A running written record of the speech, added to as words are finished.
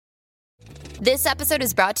This episode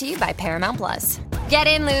is brought to you by Paramount Plus. Get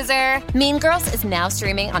in, loser! Mean Girls is now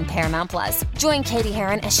streaming on Paramount Plus. Join Katie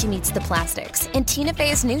Heron as she meets the plastics in Tina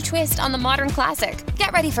Fey's new twist on the modern classic.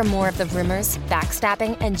 Get ready for more of the rumors,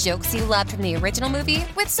 backstabbing, and jokes you loved from the original movie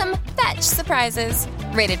with some fetch surprises.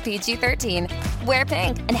 Rated PG-13. Wear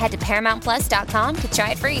pink and head to ParamountPlus.com to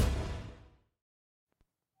try it free.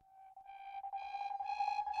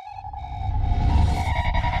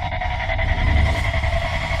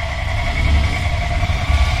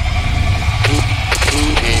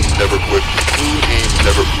 Never quit. Team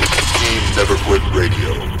Never Quit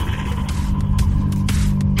Radio.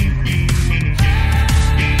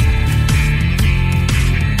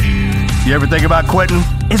 You ever think about quitting?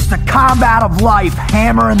 It's the combat of life,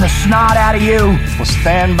 hammering the snot out of you. Well,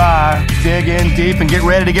 stand by, dig in deep, and get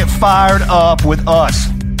ready to get fired up with us.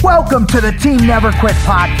 Welcome to the Team Never Quit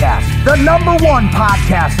Podcast, the #1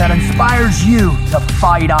 podcast that inspires you to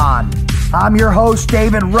fight on. I'm your host,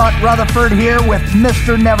 David Rutherford, here with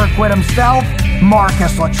Mr. Never Quit himself,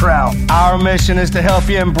 Marcus Luttrell. Our mission is to help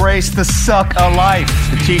you embrace the suck of life,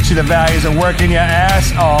 to teach you the values of working your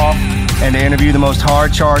ass off, and to interview the most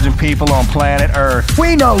hard-charging people on planet Earth.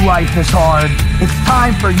 We know life is hard. It's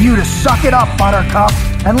time for you to suck it up, Buttercup,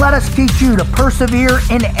 and let us teach you to persevere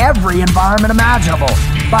in every environment imaginable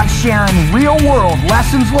by sharing real-world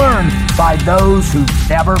lessons learned by those who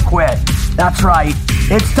never quit. That's right.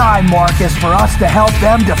 It's time, Marcus, for us to help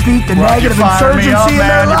them defeat the negative insurgency in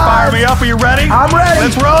their lives. You fire me up. Are you ready? I'm ready.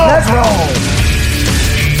 Let's roll. Let's roll.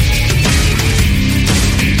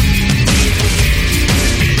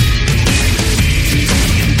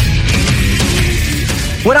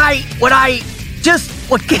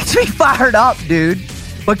 What gets me fired up, dude,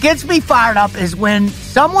 what gets me fired up is when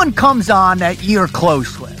someone comes on that you're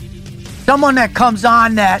close with. Someone that comes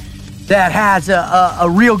on that has a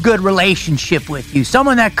real good relationship with you.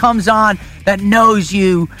 Someone that comes on that knows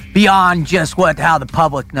you beyond just how the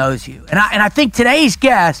public knows you. And I think today's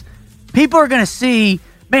guest, people are going to see,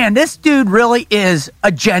 man, this dude really is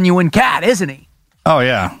a genuine cat, isn't he? Oh,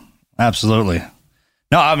 yeah. Absolutely.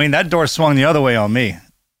 No, I mean, that door swung the other way on me.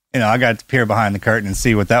 You know, I got to peer behind the curtain and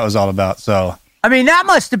see what that was all about. So, I mean, that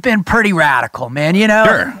must have been pretty radical, man, you know?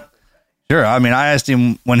 Sure. I mean, I asked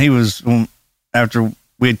him after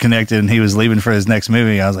we had connected and he was leaving for his next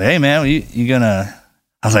movie. I was like, hey, man, you gonna...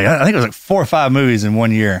 I was like, I think it was like 4 or 5 movies in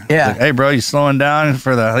 1 year. Yeah. Like, hey, bro, you slowing down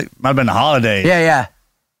for might have been the holidays. Yeah.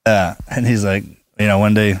 And he's like, you know,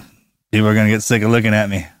 one day people are going to get sick of looking at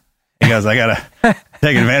me. He goes, I got to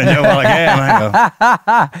take advantage of it while I can.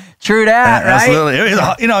 I go, true that, right?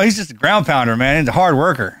 Absolutely. He's just a ground pounder, man. He's a hard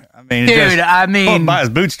worker. I mean, pulled by his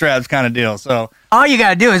bootstraps kind of deal. So all you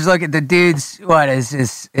got to do is look at the dude's, his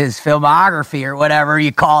filmography or whatever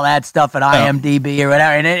you call that stuff at IMDb or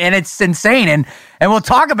whatever. And it's insane. And we'll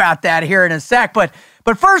talk about that here in a sec. But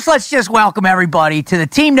first, let's just welcome everybody to the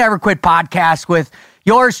Team Never Quit Podcast with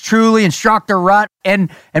yours truly, Instructor Rut, and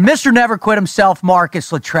Mr. Never Quit himself,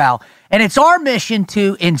 Marcus Luttrell. And it's our mission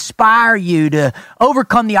to inspire you to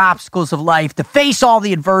overcome the obstacles of life, to face all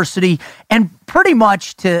the adversity, and pretty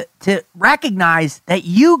much to recognize that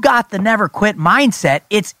you got the never quit mindset.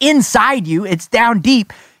 It's inside you. It's down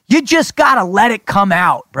deep. You just got to let it come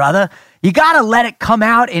out, brother. You got to let it come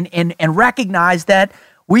out and recognize that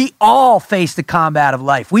we all face the combat of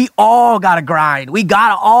life. We all got to grind. We got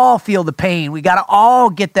to all feel the pain. We got to all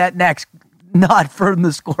get that next nut from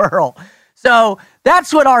the squirrel. So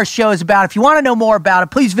that's what our show is about. If you want to know more about it,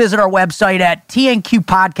 please visit our website at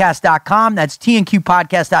tnqpodcast.com. That's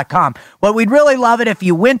tnqpodcast.com. But we'd really love it if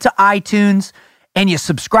you went to iTunes and you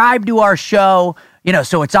subscribe to our show,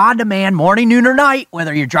 so it's on demand, morning, noon, or night,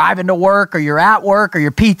 whether you're driving to work or you're at work or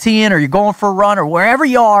you're PTing or you're going for a run or wherever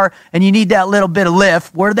you are and you need that little bit of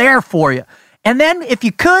lift, we're there for you. And then if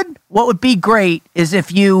you could, what would be great is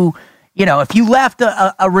if you left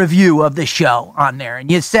a review of the show on there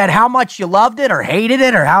and you said how much you loved it or hated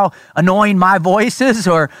it or how annoying my voice is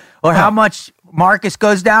or how much Marcus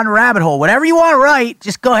goes down the rabbit hole. Whatever you want to write,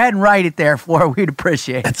 just go ahead and write it there for We'd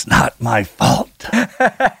appreciate it. it's not my fault.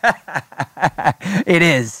 It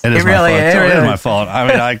is. It is really my fault. is. It is my fault. I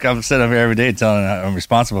mean, I'm sitting up here every day telling I'm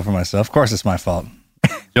responsible for myself. Of course it's my fault.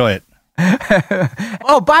 Enjoy it.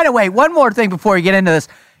 Oh, by the way, one more thing before we get into this.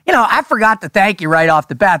 I forgot to thank you right off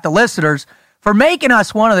the bat, the listeners, for making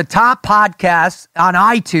us one of the top podcasts on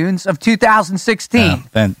iTunes of 2016. Yeah,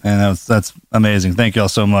 and that's amazing. Thank you all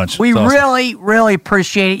so much. We really, really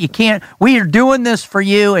appreciate it. We are doing this for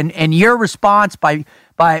you and your response by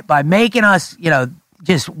making us,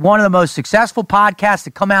 just one of the most successful podcasts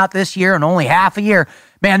to come out this year in only half a year.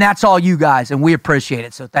 Man, that's all you guys, and we appreciate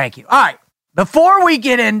it. So thank you. All right. Before we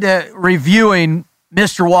get into reviewing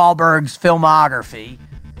Mr. Wahlberg's filmography,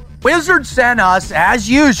 Wizard sent us, as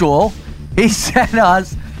usual, he sent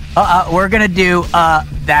us, we're going to do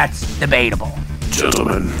That's Debatable.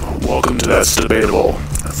 Gentlemen, welcome to That's Debatable.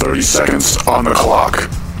 30 seconds on the clock.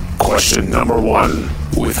 Question number 1.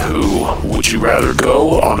 With who would you rather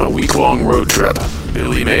go on a week-long road trip?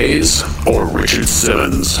 Billy Mays or Richard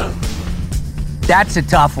Simmons? That's a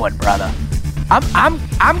tough one, brother. I'm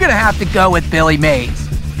going to have to go with Billy Mays,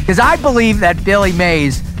 because I believe that Billy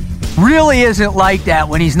Mays really isn't like that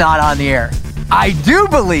when he's not on the air. I do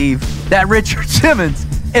believe that Richard Simmons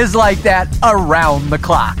is like that around the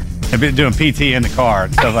clock. I've been doing PT in the car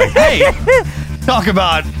and stuff like, hey, talk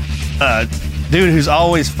about dude who's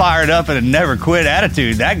always fired up and a never quit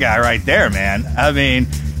attitude. That guy right there, man. I mean,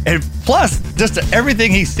 and plus just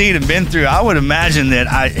everything he's seen and been through, I would imagine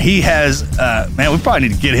that he has, man, we probably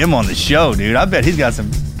need to get him on the show, dude. I bet he's got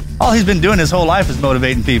all he's been doing his whole life is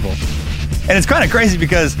motivating people. And it's kind of crazy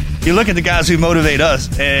because you look at the guys who motivate us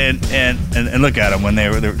and look at them when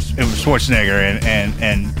it was Schwarzenegger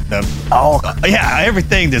and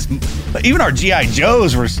everything. Even our GI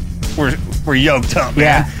Joes were yoked up,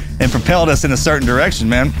 man, and propelled us in a certain direction,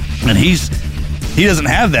 man. And he doesn't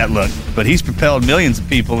have that look, but he's propelled millions of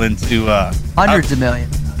people into hundreds of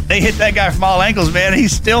millions. They hit that guy from all angles, man. And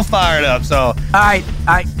he's still fired up. So all right,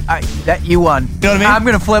 that you won. You know what I mean? I'm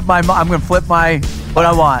gonna flip my what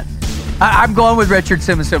I want. I'm going with Richard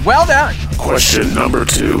Simmons. Well done. Question number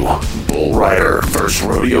 2. Bull rider versus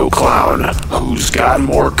rodeo clown. Who's got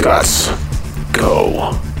more guts?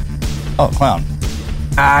 Go. Oh, clown.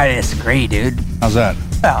 I disagree, dude. How's that?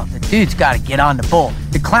 Well, the dude's got to get on the bull.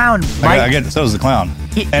 The clown might... I get it. So is the clown.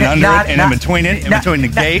 In between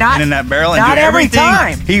the gate and in that barrel, and do everything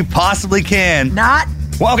time. He possibly can.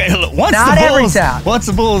 Well, okay. Look, once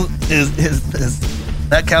the bull is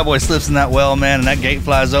that cowboy slips in that well, man, and that gate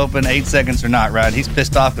flies open, 8 seconds or not, right? He's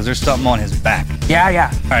pissed off because there's something on his back.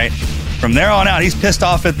 Yeah. All right. From there on out, he's pissed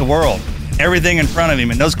off at the world, everything in front of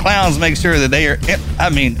him, and those clowns make sure that they are. I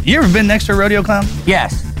mean, you ever been next to a rodeo clown?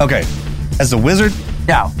 Yes. Okay. As a wizard?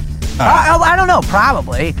 No. I don't know.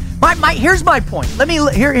 Probably. Here's my point.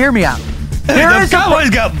 Hear me out. The Cowboys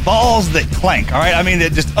got balls that clank, all right? I mean, they're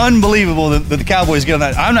just unbelievable that the Cowboys get on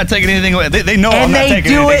that. I'm not taking anything away. They know I'm not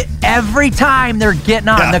taking anything. And they do it every time they're getting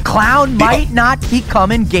on. Yeah. The clown might not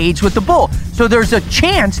become engaged with the bull. So there's a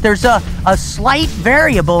chance, there's a slight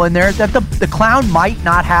variable in there that the clown might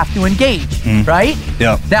not have to engage, right?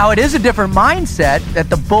 Yeah. Now, it is a different mindset that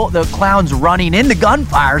the clown's running into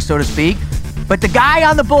gunfire, so to speak, but the guy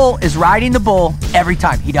on the bull is riding the bull every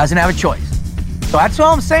time. He doesn't have a choice. So that's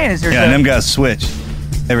all I'm saying is and them guys switch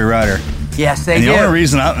every rider. Yes, they do. do. The only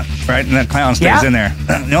reason and that clown stays in there.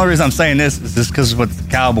 The only reason I'm saying this is just because of what the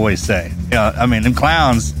Cowboys say. Yeah, I mean, them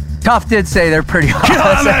clowns. Tough did say they're pretty awesome.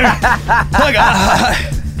 Look,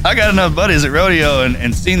 I got enough buddies at rodeo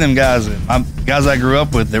and seen them guys. Guys I grew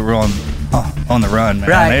up with that were on the run, man.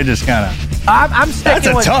 Right. They just kind of. I'm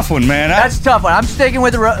sticking with. That's a tough one, man. That's a tough one. I'm sticking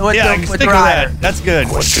with the rider. With that. That's good.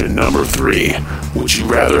 Question number 3. Would you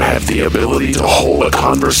rather have the ability to hold a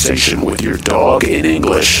conversation with your dog in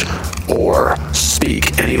English or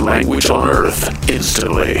speak any language on Earth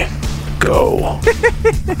instantly? Go.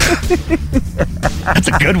 That's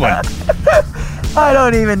a good one. I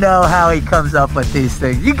don't even know how he comes up with these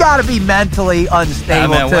things. You got to be mentally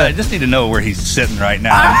unstable. I just need to know where he's sitting right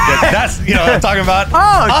now. That's what I'm talking about. Oh,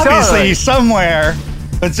 obviously totally. He's somewhere.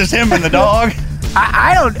 It's just him and the dog. But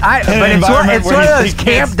it's one of those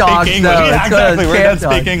camp dogs, though. Yeah, exactly. We're going to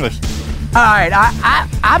speak English. All right,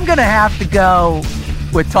 I'm going to have to go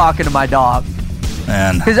with talking to my dog.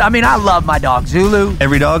 Man. Because, I love my dog. Zulu.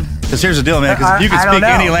 Every dog? Because here's the deal, man. Because you can speak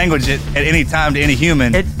any language at any time to any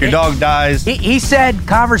human. Your dog dies. He said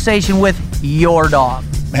conversation with your dog.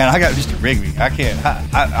 Man, I got Mr. Rigby. I can't.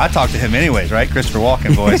 I talk to him anyways, right? Christopher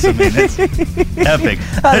Walken voice. I mean, it's epic.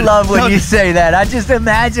 I love when you say that. I just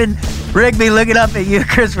imagine Rigby looking up at you,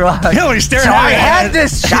 Christopher Walken. You know when he's staring at me. I had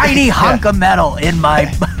this shiny hunk of metal in my...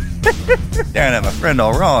 Staring at my friend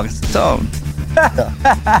all wrong. It's the tone.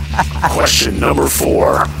 Question number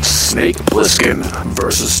 4. Snake Plissken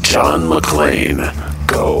versus John McClane.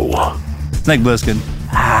 Go. Snake Plissken.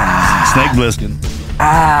 Snake Plissken.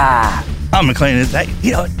 I'm McClane.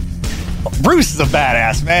 Bruce is a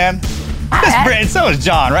badass, man. And so is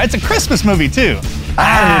John, right? It's a Christmas movie, too. I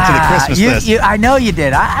added it to the Christmas list. I know you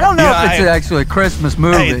did. I don't know if it's actually a Christmas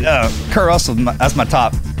movie. Hey, Kurt Russell, that's my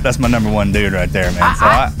top. That's my number one dude right there, man. So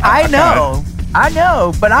I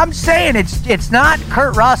know, but I'm saying it's not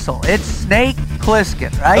Kurt Russell. It's Snake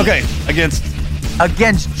Plissken, right? Okay,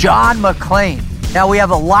 against John McClane. Now we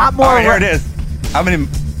have a lot more. All right, here it is. How many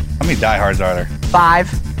diehards are there?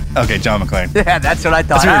 5. Okay, John McClane. Yeah, that's what I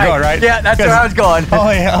thought. That's where you're going, right? Yeah, that's where I was going.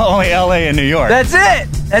 Only L.A. and New York. That's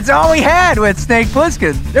it. That's all we had with Snake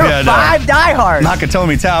Plissken. There were 5 diehards.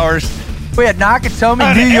 Nakatomi Towers. We had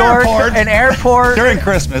Nakatomi, New York, an airport. During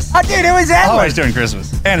Christmas. Oh, dude, it was endless. Always during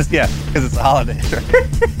Christmas. And it's, because it's a holiday.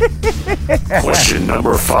 Question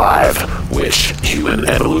number 5. Which human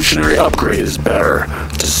evolutionary upgrade is better?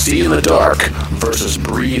 To see in the dark versus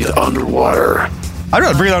breathe underwater? I'd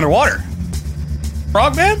rather breathe underwater.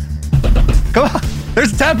 Frogman? Come on.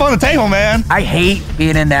 There's a tap on the table, man. I hate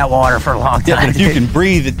being in that water for a long time. Yeah, but if you can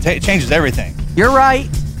breathe, it changes everything. You're right,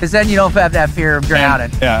 because then you don't have that fear of drowning.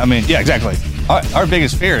 Exactly. Our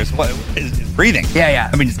biggest fear is breathing. Yeah.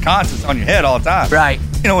 I mean, it's constant. It's on your head all the time. Right.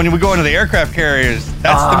 You know, when we go into the aircraft carriers,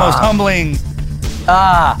 that's the most humbling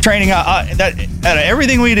training out of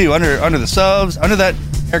everything we do under the subs, under that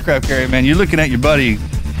aircraft carrier, man. You're looking at your buddy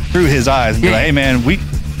through his eyes and you're like, hey, man, we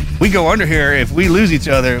go under here. If we lose each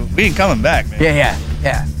other, we ain't coming back, man.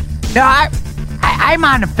 Yeah. No, I'm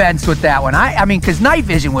on the fence with that one. I mean, because night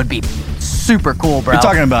vision would be super cool, bro. You're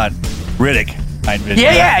talking about Riddick night vision.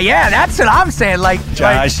 Yeah. That's what I'm saying. Like,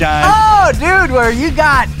 shine. Oh, dude, where you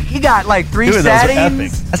got like 3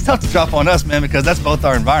 settings. That's tough to drop on us, man, because that's both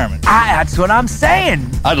our environment. That's what I'm saying.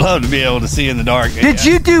 I'd love to be able to see in the dark. Did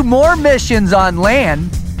you do more missions on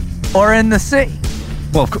land or in the sea?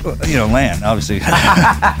 Well, land, obviously.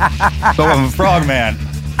 But I'm a frogman.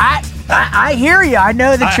 I hear you. I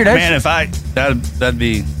know the tradition. Man, that'd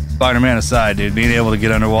be Spider-Man aside, dude. Being able to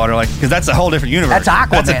get underwater, because that's a whole different universe.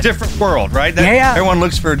 That's Aquaman. That's a different world, right? Everyone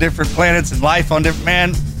looks for different planets and life on different.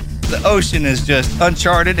 Man, the ocean is just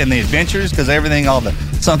uncharted, and the adventures, because everything, all the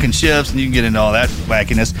sunken ships, and you can get into all that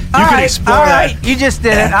wackiness. You can explore that. You just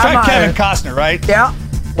did it. Try Kevin Costner, right? Yeah.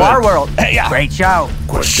 Waterworld. Yeah. Great show.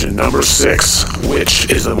 Question number 6. Which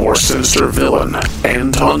is the more sinister villain?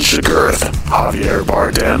 Anton Chigurh, Javier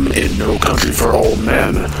Bardem in No Country for Old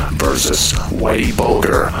Men versus Whitey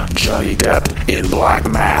Bulger, Johnny Depp in Black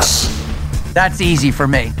Mass? That's easy for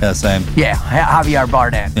me. Yeah, same. Yeah, Javier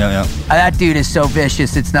Bardem. Yeah. That dude is so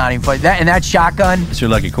vicious, it's not even funny. That shotgun. It's your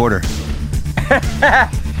lucky quarter.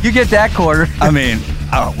 You get that quarter. I mean,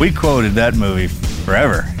 we quoted that movie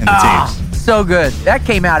forever in the teams. So good. That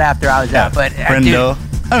came out after I was out, but Brendo.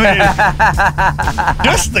 I mean,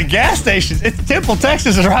 just the gas stations. It's Temple,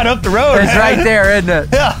 Texas is right up the road. It's right there, isn't it?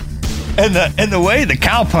 Yeah. And the way the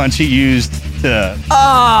cow punch he used to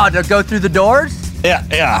go through the doors?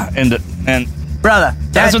 Yeah. And brother,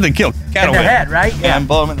 that's what they kill cattle in their with. head, right? Yeah. And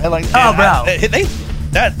blow them in the head like that. Bro.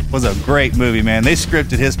 That was a great movie, man. They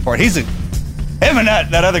scripted his part. Him and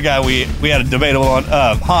that other guy we had a debatable on.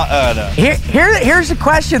 Here's the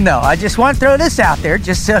question though. I just want to throw this out there,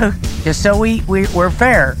 just so we're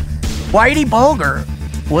fair. Whitey Bulger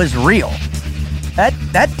was real.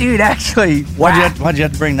 That dude actually. Why'd you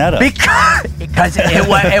have to bring that up? Because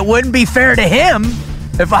it wouldn't be fair to him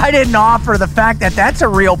if I didn't offer the fact that that's a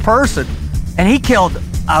real person, and he killed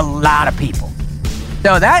a lot of people.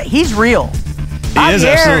 So he's real. He is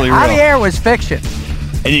absolutely real. Javier was fiction.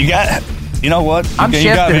 And you know what?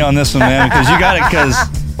 You got me on this one, man, because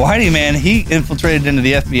Whitey, man, he infiltrated into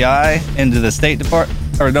the FBI, into the State Department,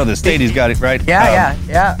 or no, the state, he's got it, right?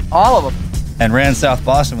 Yeah, all of them. And ran South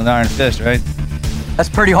Boston with Iron Fist, right? That's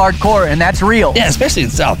pretty hardcore, and that's real. Yeah, especially in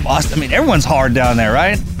South Boston. I mean, everyone's hard down there,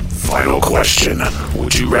 right? Final question.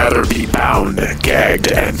 Would you rather be bound,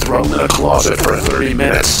 gagged, and thrown in a closet for 30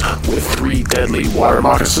 minutes with 3 deadly water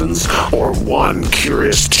moccasins, or 1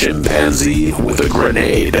 curious chimpanzee with a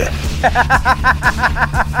grenade?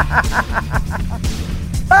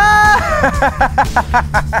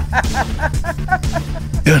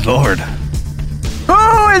 Good Lord.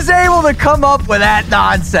 Who is able to come up with that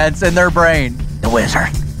nonsense in their brain? The wizard.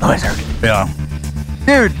 Yeah.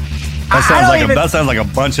 Dude. That sounds like a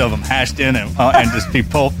bunch of them hashed in and just be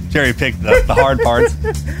cherry picked the hard parts.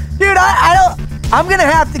 Dude, I'm gonna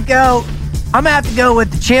have to go. I'm gonna have to go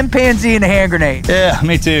with the chimpanzee and the hand grenade. Yeah,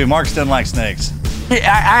 me too. Mark's doesn't like snakes.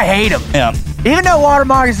 I hate them. Yeah. Even though water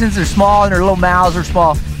moccasins are small and their little mouths are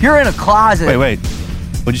small, you're in a closet. Wait.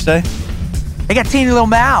 What'd you say? They got teeny little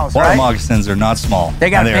mouths, Water right? moccasins are not small. They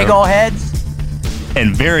got big old heads.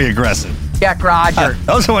 And very aggressive. Jack Roger.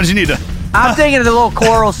 Those are the ones you need to... I'm thinking of the little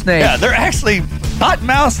coral snake. Yeah, they're actually not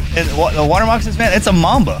mouse. The water moccasins, man, it's a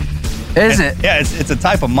mamba. Is it? Yeah, it's a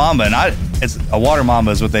type of mamba, and it's a water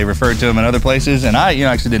mamba is what they refer to them in other places. And I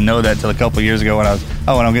actually didn't know that until a couple of years ago when I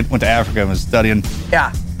went to Africa and was studying.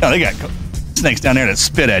 Yeah. They got snakes down there that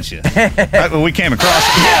spit at you. Right when we came across,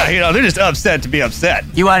 they're just upset to be upset.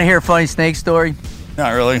 You want to hear a funny snake story?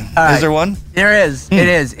 Not really. Right. Is there one? There is. It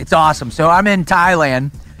is. It's awesome. So I'm in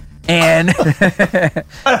Thailand, and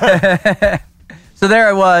So there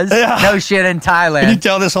it was. No shit in Thailand. Can you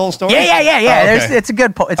tell this whole story? Yeah. Oh, okay. It's a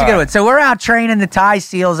good one. So we're out training the Thai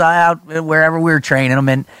SEALs out wherever we were training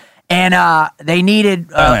them, and they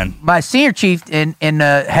needed my senior chief and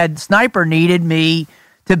the head sniper needed me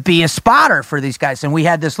to be a spotter for these guys, and we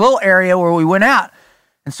had this little area where we went out,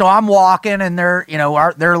 and so I'm walking, and they're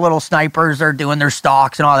their little snipers are doing their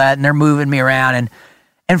stalks and all that, and they're moving me around,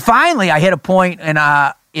 and finally I hit a point, and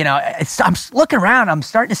I'm looking around. I'm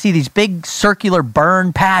starting to see these big circular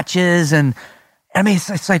burn patches, and I mean,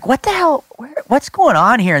 it's like, what the hell? What's going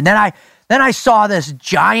on here? And then I saw this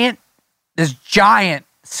giant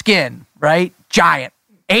skin, right? Giant,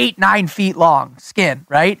 8-9 feet long skin,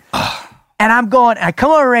 right? And I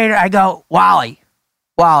come over Raider. I go, Wally,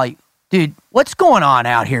 dude, what's going on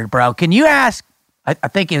out here, bro? Can you ask? I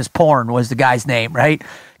think it was Porn was the guy's name, right?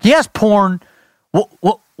 Can you ask Porn?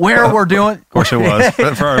 Where we're doing? Of course it was.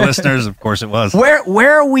 For our listeners, of course it was.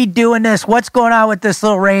 Where are we doing this? What's going on with this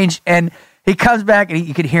little range? And he comes back, and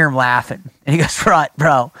you could hear him laughing. And he goes, right,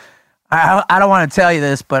 bro, I don't want to tell you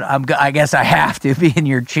this, but I guess I have to, being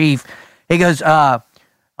your chief. He goes,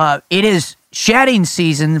 it is shedding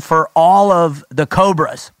season for all of the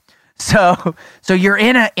cobras. So you're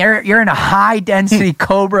in a high density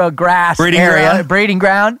cobra grass breeding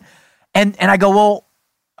ground. And I go, well,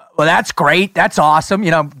 that's great. That's awesome.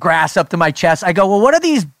 Grass up to my chest. I go, well, what are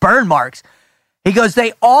these burn marks? He goes,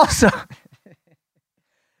 they also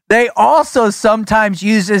sometimes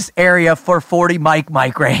use this area for 40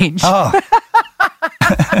 mic range. Oh.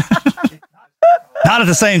 Not at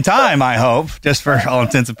the same time, I hope, just for all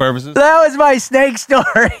intents and purposes. That was my snake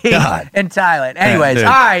story in Thailand. Anyways, all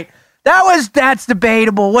right. That's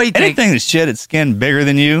debatable. What do you think? Anything that shed its skin bigger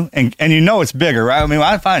than you, and it's bigger, right? I mean,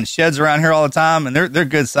 I find sheds around here all the time, and they're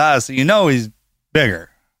good size, so he's bigger.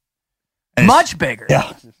 And much bigger.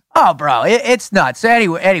 Yeah. Oh, bro, it's nuts. So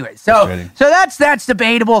anyway, so that's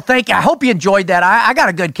debatable. Thank you. I hope you enjoyed that. I got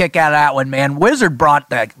a good kick out of that one, man. Wizard brought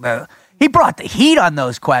the heat on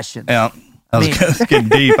those questions. Yeah. It's getting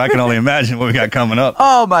deep. I can only imagine what we got coming up.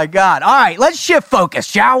 Oh, my God. All right, let's shift focus,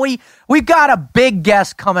 shall we? We've got a big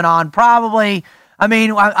guest coming on, probably. I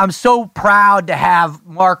mean, I'm so proud to have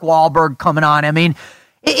Mark Wahlberg coming on. I mean,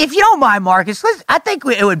 if you don't mind, Marcus, I think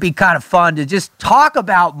it would be kind of fun to just talk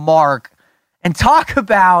about Mark and talk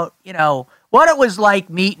about, what it was like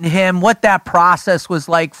meeting him, what that process was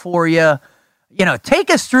like for you. Take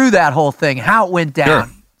us through that whole thing, how it went down.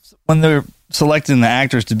 Sure. When they're selecting the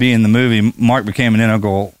actors to be in the movie, Mark became an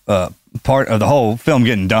integral part of the whole film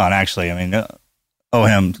getting done, actually. I mean, owe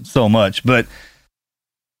him so much. But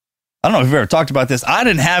I don't know if we've ever talked about this. I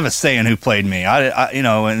didn't have a say in who played me.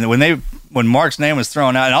 And when Mark's name was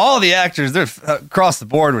thrown out, and all the actors across the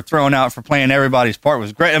board were thrown out for playing everybody's part,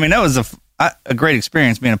 was great. I mean, that was a great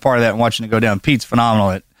experience being a part of that and watching it go down. Pete's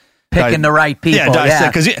phenomenal at picking the right people. Yeah,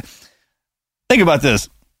 because think about this.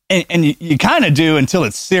 And you kind of do until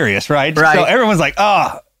it's serious, right? Right. So everyone's like,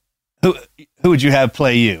 who would you have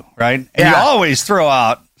play you, right? And you always throw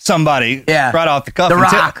out somebody right off the cuff. The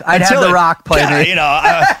Rock. I'd have The Rock play me.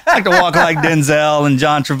 I like to walk like Denzel and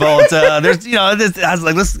John Travolta. I was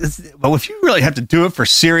like, but if you really have to do it for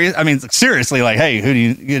serious, I mean, seriously, like, hey, who do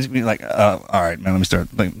you be like, all right, man, let me start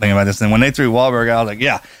thinking about this. And when they threw Wahlberg out, I was like,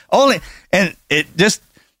 yeah, only, and it just,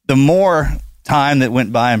 the more time that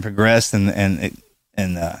went by and progressed and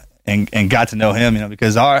got to know him,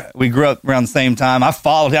 because we grew up around the same time. I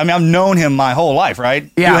followed him. I mean, I've known him my whole life, right?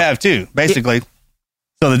 Yeah. You have too, basically. Yeah.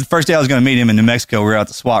 So the first day I was going to meet him in New Mexico, we were at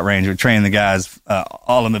the SWAT range. We were training the guys.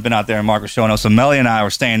 All of them had been out there, and Mark was showing up. So Melly and I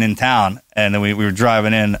were staying in town, and then we were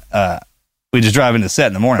driving in. We just drive into the set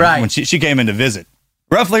in the morning when she came in to visit.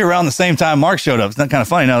 Roughly around the same time Mark showed up. It's not kind of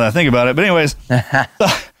funny now that I think about it. But anyways, so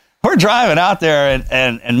we're driving out there,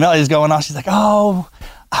 and Melly's going off. She's like,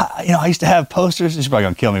 I used to have posters. She's probably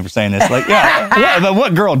going to kill me for saying this. Like, yeah, but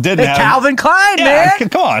what girl didn't have? Calvin Klein, man.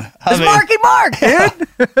 Come on. It's Marky Mark,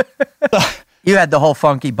 dude. You had the whole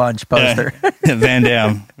Funky Bunch poster. Yeah.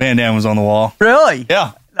 Van Damme was on the wall. Really?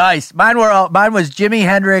 Yeah. Nice. Mine was Jimi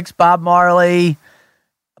Hendrix, Bob Marley,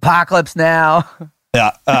 Apocalypse Now.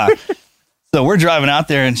 Yeah. So we're driving out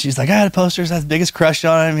there, and she's like, I had posters. I had the biggest crush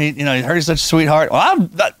on him. He heard he's such a sweetheart. Well,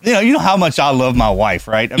 you know how much I love my wife,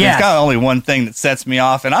 right? I mean, It's kind of only one thing that sets me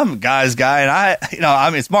off, and I'm a guy's guy,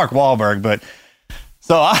 and it's Mark Wahlberg, but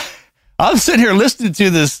so I'm sitting here listening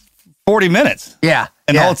to this 40 minutes. Yeah.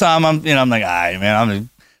 And the whole time I'm like, all right, man,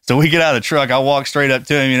 so we get out of the truck. I walk straight up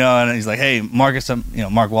to him, and he's like, hey, Marcus,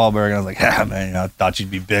 Mark Wahlberg. And I was like, yeah, man, I thought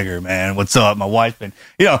you'd be bigger, man. What's up? My wife been,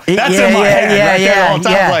 that's in my head right there the whole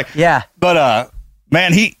time. But,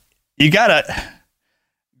 man, you gotta,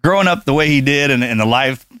 growing up the way he did and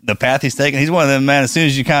the path he's taken, he's one of them, man, as soon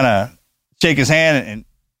as you kind of shake his hand and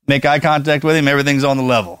make eye contact with him. Everything's on the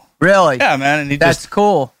level. Really? Yeah, man. And that's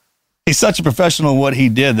cool. He's such a professional in what he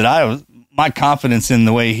did that my confidence in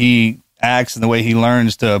the way he acts and the way he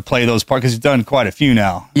learns to play those parts, because he's done quite a few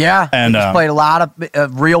now. Yeah. And he's played a lot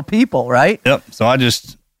of real people, right? Yep. So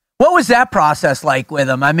what was that process like with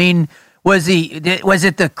him? I mean, was it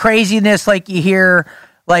the craziness like you hear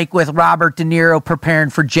like with Robert De Niro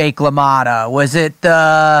preparing for Jake LaMotta? Was it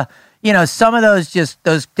some of those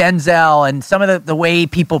Denzel and some of the way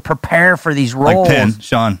people prepare for these roles? Like Penn,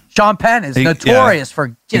 Sean Penn is notorious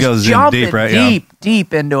for just jumping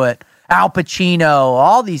deep into it. Al Pacino,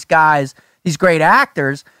 all these guys, these great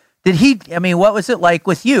actors. What was it like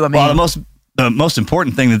with you? The most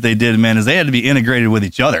important thing that they did, man, is they had to be integrated with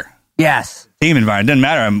each other. Yes. Team environment. Didn't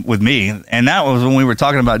matter with me. And that was when we were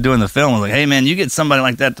talking about doing the film. I was like, hey, man, you get somebody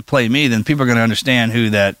like that to play me, then people are going to understand who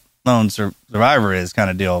that lone survivor is, kind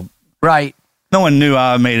of deal. Right. No one knew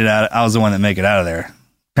I made it out. I was the one that made it out of there.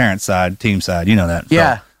 Parent side, team side, you know that.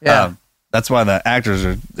 Yeah. So, that's why the actors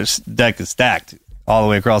their deck is stacked all the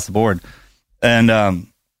way across the board. And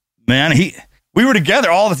man, we were together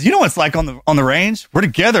all the. You know what it's like on the range? We're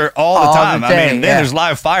together all the time. Then there's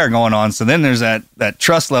live fire going on, so then there's that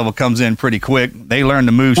trust level comes in pretty quick. They learn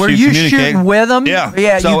to move, communicate. Shooting with them? Yeah,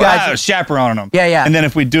 yeah. So you guys I was chaperoning them. Yeah. And then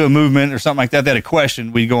if we do a movement or something like that, they had a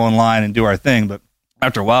question, we'd go online and do our thing. But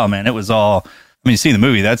after a while, man, it was all. I mean, you see the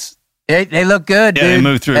movie. They look good, dude. Yeah, they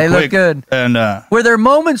move through. They quick. look good. And were there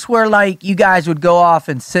moments where like you guys would go off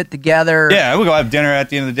and sit together? Yeah, we go have dinner at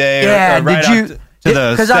the end of the day. Yeah, or right out to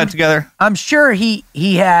the set together. I'm sure he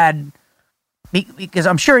had, because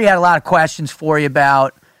I'm sure he had a lot of questions for you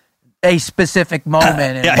about a specific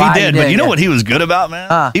moment. And yeah, he did. But you know what he was good about,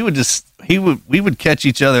 man? We would catch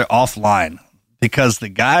each other offline because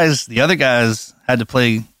the other guys had to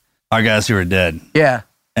play our guys who were dead. Yeah.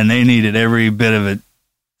 And they needed every bit of it.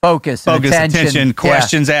 Focus, attention,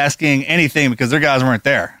 questions, asking, anything, because their guys weren't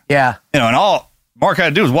there. Yeah. And all Mark had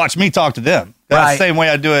to do was watch me talk to them. That's the same way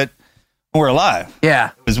I do it when we're alive. Yeah.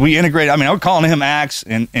 Because we integrated. I were calling him Axe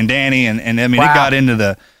and Danny, and it got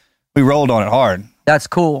into we rolled on it hard. That's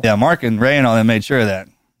cool. Yeah, Mark and Ray and all them made sure of that.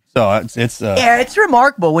 So it's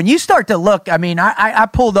remarkable. When you start to look, I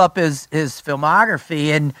pulled up his filmography,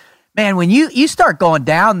 and man, when you start going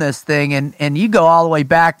down this thing and you go all the way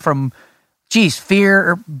back from,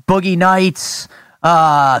 Fear, Boogie Nights,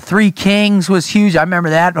 Three Kings was huge. I remember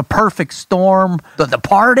that. A Perfect Storm, The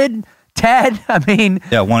Departed, Ted. 1 and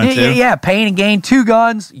 2. Yeah, Pain and Gain, Two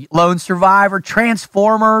Guns, Lone Survivor,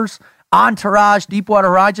 Transformers, Entourage, Deepwater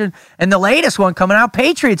Horizon, and the latest one coming out,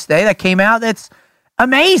 Patriots Day, that came out. That's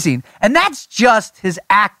amazing, and that's just his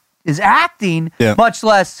acting, much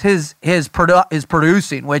less his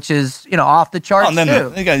producing, which is off the charts too. And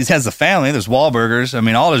then he has the family. There's Wahlburgers.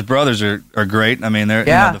 All his brothers are great.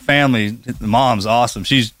 They're the family. The mom's awesome.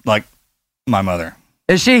 She's like my mother.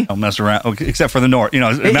 Is she? Don't mess around, except for the North.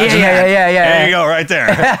 Imagine yeah. There you go, right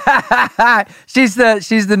there. she's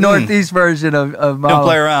the Northeast version of Mama. Don't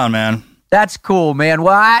play around, man. That's cool, man.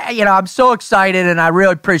 Well, I'm so excited, and I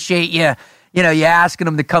really appreciate you. You asking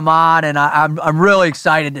him to come on, and I'm really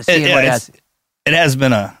excited to see what he has. It has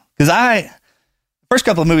been because first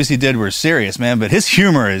couple of movies he did were serious, man, but his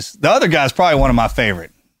humor is, the other guy's probably one of my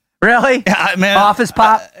favorite. Really? Yeah, man. Office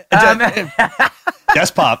Pop?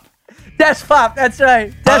 Desk Pop. Desk Pop, that's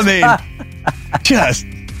right. Just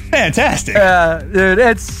fantastic. Dude,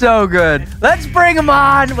 it's so good. Let's bring him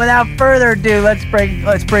on. Without further ado, let's bring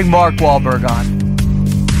Mark Wahlberg on.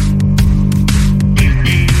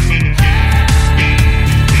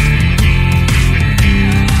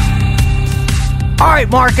 All right,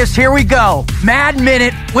 Marcus, here we go. Mad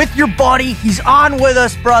Minute with your buddy. He's on with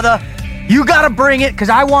us, brother. You got to bring it because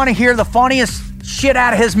I want to hear the funniest shit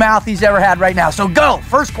out of his mouth he's ever had right now. So go.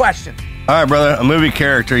 First question. All right, brother. A movie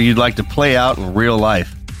character you'd like to play out in real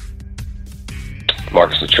life.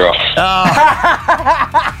 Marcus Luttrell.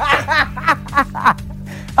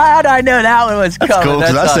 How'd I know that one was coming? That's cool,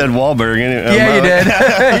 because I said Wahlberg. Yeah, you did.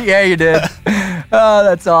 Yeah, you did. Oh,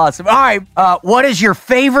 that's awesome. All right. What is your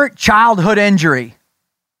favorite childhood injury?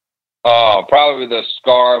 Probably the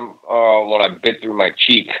scar when I bit through my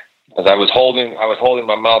cheek. As I was holding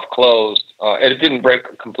my mouth closed. It didn't break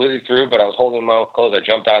completely through, but I was holding my mouth closed. I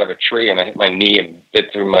jumped out of a tree and I hit my knee and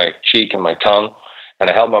bit through my cheek and my tongue. And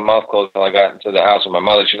I held my mouth closed until I got into the house with my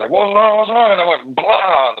mother. She's like, "What's wrong?" And I went,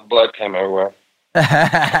 blah, and the blood came everywhere.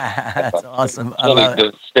 That's awesome. I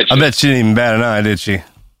bet she didn't even bat an eye, did she?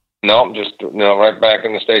 No, I'm just right back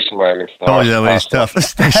in the station wagon. Oh, yeah, that was tough. The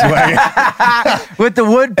station wagon. With the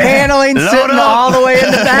wood paneling sitting all the way in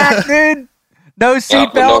the back, dude. No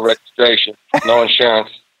seatbelt. No registration. No insurance.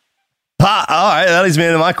 All right, that leads me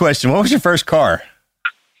into my question. What was your first car?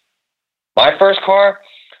 My first car,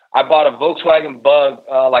 I bought a Volkswagen Bug,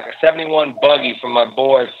 like a 71 Buggy from my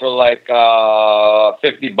boy for like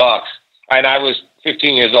 $50. And I was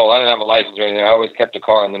 15 years old. I didn't have a license or anything. I always kept a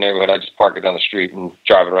car in the neighborhood. I just park it down the street and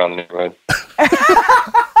drive it around the neighborhood.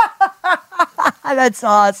 That's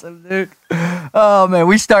awesome, dude. Oh, man,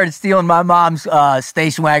 we started stealing my mom's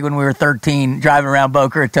station wagon when we were 13, driving around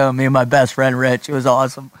Boca Raton, me and my best friend, Rich. It was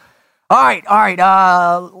awesome. All right.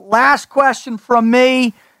 Last question from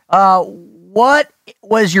me. What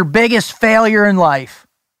was your biggest failure in life?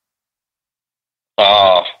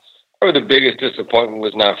 Probably the biggest disappointment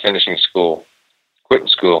was not finishing school. Quitting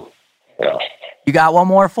school. Yeah. You got one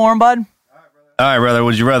more for him, bud? All right, brother.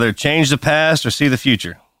 Would you rather change the past or see the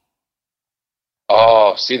future?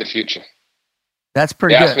 Oh, see the future. That's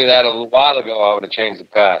pretty good. You asked me that a little while ago. I would have changed the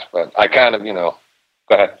past, but I kind of, go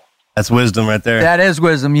ahead. That's wisdom right there. That is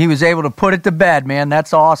wisdom. He was able to put it to bed, man.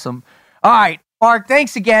 That's awesome. All right, Mark,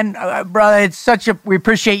 thanks again, brother. We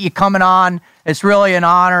appreciate you coming on. It's really an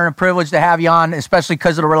honor and a privilege to have you on, especially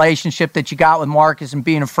because of the relationship that you got with Marcus and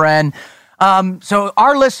being a friend. So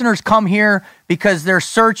our listeners come here because they're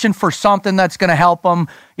searching for something that's going to help them,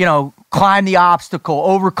 climb the obstacle,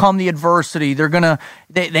 overcome the adversity.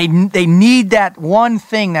 They need that one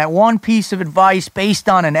thing, that one piece of advice based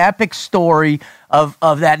on an epic story of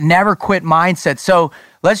that never quit mindset. So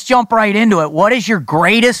let's jump right into it. What is your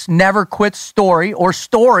greatest never quit story or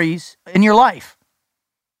stories in your life?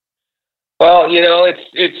 Well,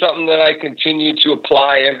 it's something that I continue to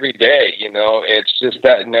apply every day. It's just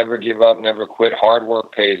that never give up, never quit. Hard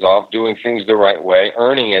work pays off. Doing things the right way,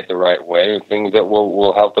 earning it the right way, things that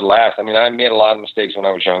will help it last. I mean, I made a lot of mistakes when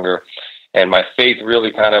I was younger, and my faith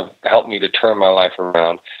really kind of helped me to turn my life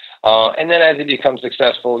around. And then as you become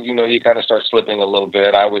successful, you kind of start slipping a little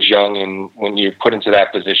bit. I was young, and when you're put into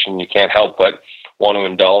that position, you can't help but want to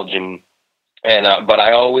indulge in. But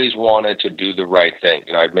I always wanted to do the right thing.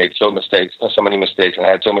 I'd made so many mistakes, and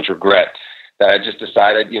I had so much regret that I just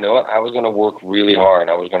decided, I was going to work really hard,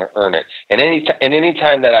 and I was going to earn it. And any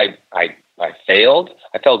time that I failed,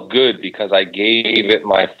 I felt good because I gave it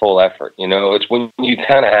my full effort. It's when you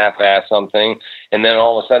kind of half-ass something, and then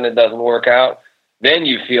all of a sudden it doesn't work out, then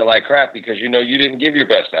you feel like crap because you didn't give your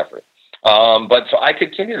best effort. But so I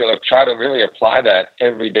continue to try to really apply that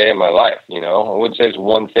every day in my life. I wouldn't say it's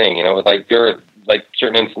one thing. There are like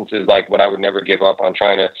certain instances like when I would never give up on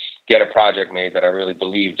trying to get a project made that I really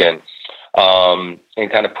believed in, and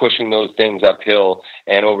kind of pushing those things uphill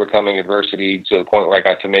and overcoming adversity to the point where I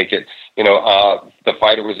got to make it. The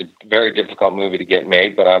Fighter was a very difficult movie to get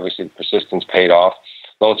made, but obviously the persistence paid off.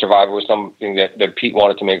 Lone Survivor was something that Pete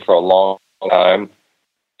wanted to make for a long time.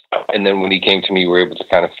 And then when he came to me, we were able to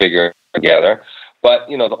kind of figure it together. But,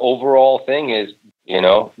 the overall thing is,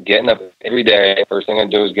 getting up every day, first thing I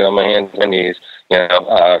do is get on my hands and knees,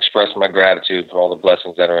 express my gratitude for all the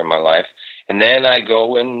blessings that are in my life. And then I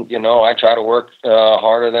go and, I try to work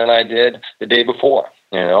harder than I did the day before,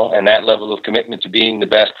 and that level of commitment to being the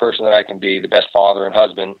best person that I can be, the best father and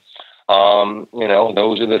husband,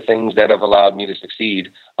 those are the things that have allowed me to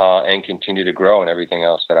succeed and continue to grow in everything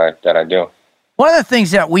else that I do. One of the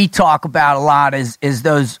things that we talk about a lot is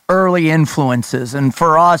those early influences. And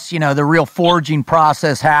for us, the real forging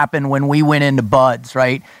process happened when we went into buds,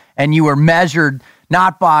 right? And you were measured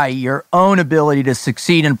not by your own ability to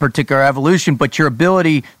succeed in a particular evolution, but your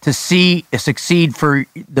ability to succeed for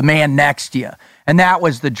the man next to you. And that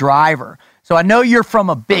was the driver. So I know you're from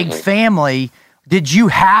a big family. Did you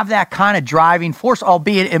have that kind of driving force,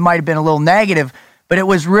 albeit it might have been a little negative, but it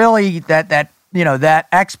was really that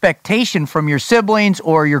expectation from your siblings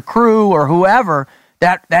or your crew or whoever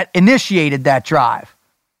that initiated that drive?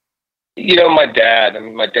 My dad,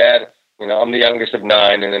 I'm the youngest of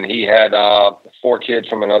 9, and then he had 4 kids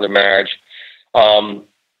from another marriage.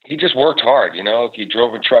 He just worked hard, if he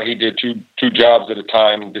drove a truck, he did two jobs at a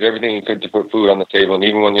time. He did everything he could to put food on the table. And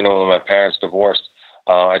even when, when my parents divorced,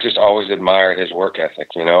 I just always admired his work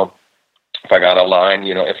ethic, If I got out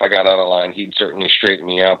of line, he'd certainly straighten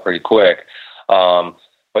me out pretty quick.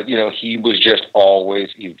 But he was just always,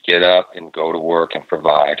 he'd get up and go to work and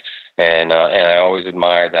provide. And I always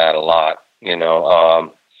admired that a lot. He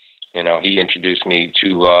introduced me to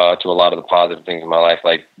a lot of the positive things in my life,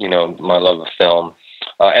 like, my love of film.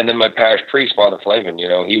 And then my parish priest, Father Flavin,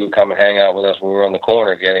 he would come and hang out with us when we were on the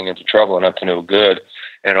corner getting into trouble and up to no good,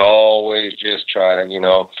 and always just try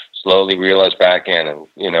to, slowly reel us back in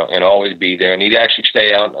and always be there. And he'd actually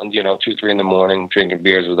stay out, 2, 3 in the morning drinking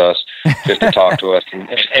beers with us just to talk to us and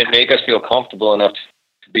make us feel comfortable enough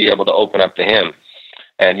to be able to open up to him.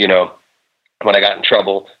 And, when I got in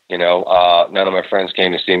trouble, none of my friends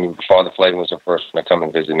came to see me. Father Flavin was the first one to come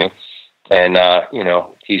and visit me. And,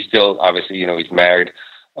 he's still, obviously, he's married.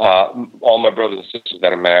 All my brothers and sisters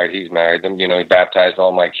that are married, he's married them. He baptized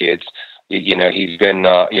all my kids. He's been,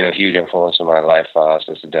 a huge influence in my life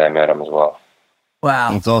since the day I met him as well.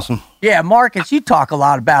 Wow. That's awesome. Yeah, Marcus, you talk a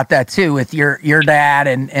lot about that too with your dad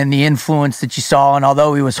and the influence that you saw. And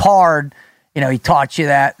although he was hard, he taught you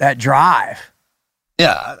that drive.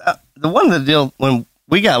 Yeah. The deal, when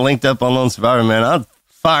we got linked up on Lone Survivor, man, I'm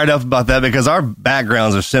fired up about that because our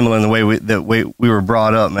backgrounds are similar in the way we were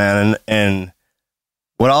brought up, man. And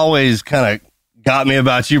what always kind of got me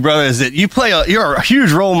about you, brother, is that you're a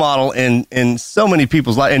huge role model in so many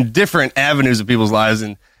people's lives, in different avenues of people's lives.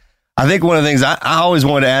 And I think one of the things I always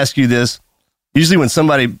wanted to ask you this, usually when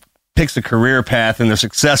somebody picks a career path and they're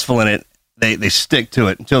successful in it, they stick to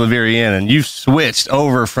it until the very end. And you've switched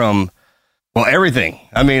over from, everything.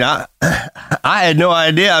 I mean, I had no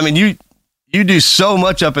idea. I mean, you do so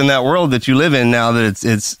much up in that world that you live in now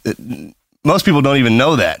that most people don't even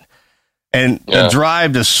know that. And the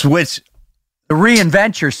drive to switch, to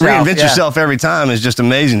reinvent yourself every time is just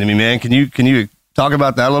amazing to me, man. Can you talk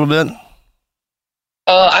about that a little bit?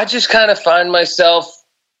 I just kind of find myself,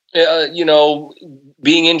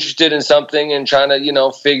 being interested in something and trying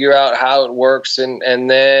to, figure out how it works. And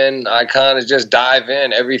then I kind of just dive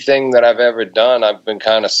in. Everything that I've ever done, I've been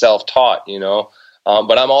kind of self-taught,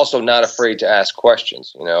 but I'm also not afraid to ask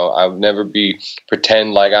questions. I'll never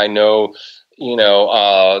pretend like I know,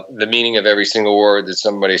 the meaning of every single word that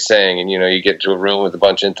somebody's saying. And, you get to a room with a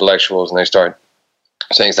bunch of intellectuals and they start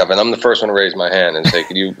saying stuff, and I'm the first one to raise my hand and say,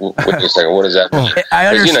 "Could you wait a second? What does that mean?" I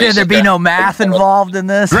understand there'd be no math involved in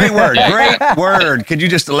this. Great word. Could you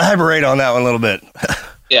just elaborate on that one a little bit?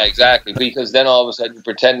 Yeah, exactly. Because then all of a sudden you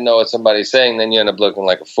pretend to know what somebody's saying, then you end up looking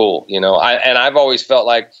like a fool. I've always felt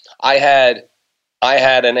like I had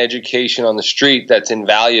an education on the street that's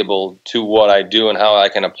invaluable to what I do and how I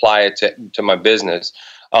can apply it to my business.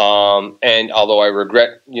 And although I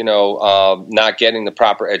regret, not getting the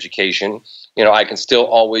proper education, I can still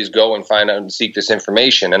always go and find out and seek this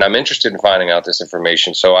information. And I'm interested in finding out this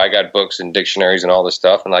information. So I got books and dictionaries and all this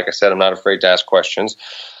stuff. And like I said, I'm not afraid to ask questions.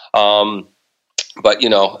 But,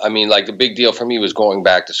 the big deal for me was going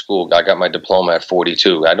back to school. I got my diploma at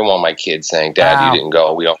 42. I don't want my kids saying, "Dad, wow, you didn't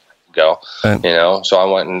go. We don't go." So I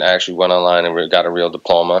went online and got a real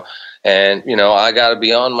diploma. And, I got to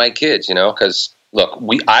be on my kids, because look,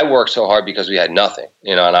 I worked so hard because we had nothing,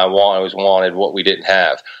 and I always wanted what we didn't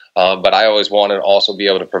have. But I always wanted to also be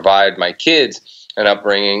able to provide my kids an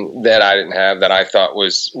upbringing that I didn't have, that I thought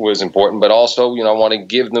was important. But also, I want to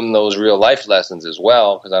give them those real life lessons as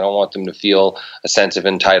well, because I don't want them to feel a sense of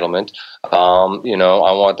entitlement. I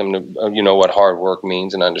want them to, what hard work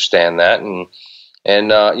means and understand that.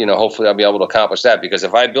 And hopefully I'll be able to accomplish that, because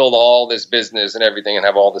if I build all this business and everything and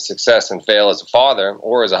have all the success and fail as a father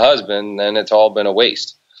or as a husband, then it's all been a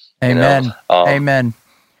waste. Amen. Amen.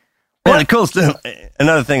 Well, the cool thing,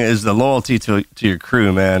 another thing is the loyalty to your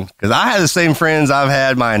crew, man. Because I have the same friends I've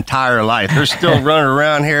had my entire life. They're still running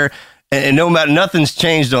around here, and no matter, nothing's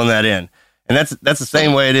changed on that end. And that's the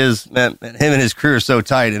same way it is, man. Him and his crew are so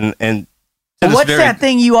tight. And what's that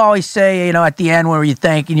thing you always say, at the end where you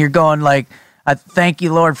thank and you're going like, "I thank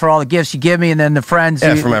you, Lord, for all the gifts you give me," and then the friends.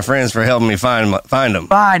 Yeah, for my friends for helping me find them.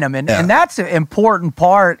 And that's an important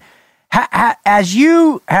part. As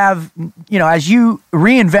you have, as you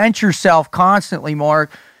reinvent yourself constantly,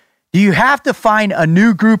 Mark, do you have to find a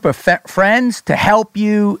new group of friends to help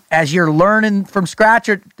you as you're learning from scratch,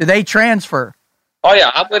 or do they transfer? Oh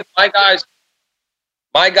yeah, I'm with my guys.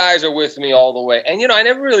 My guys are with me all the way, and I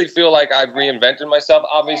never really feel like I've reinvented myself.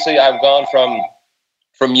 Obviously, I've gone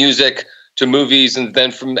from music to movies, and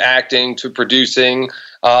then from acting to producing,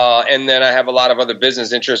 and then I have a lot of other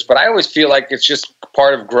business interests. But I always feel like it's just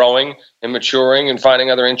part of growing and maturing and finding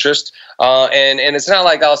other interests. And it's not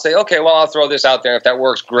like I'll say, "Okay, well, I'll throw this out there. If that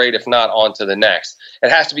works, great. If not, on to the next."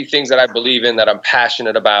 It has to be things that I believe in, that I'm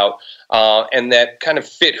passionate about, and that kind of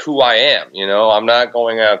fit who I am. I'm not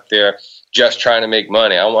going out there just trying to make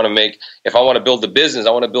money. If I want to build a business,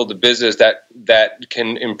 I want to build a business that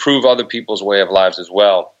can improve other people's way of lives as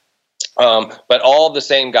well. But all the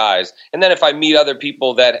same guys. And then if I meet other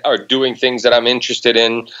people that are doing things that I'm interested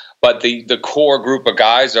in, but the core group of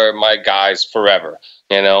guys are my guys forever.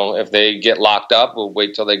 If they get locked up, we'll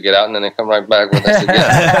wait till they get out, and then they come right back with us again.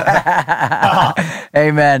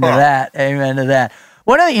 Amen to that. Amen to that.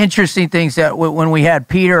 One of the interesting things that when we had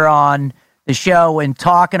Peter on the show and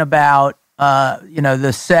talking about,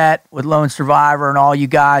 the set with Lone Survivor and all you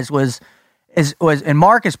guys was, and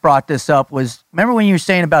Marcus brought this up, was remember when you were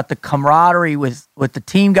saying about the camaraderie with the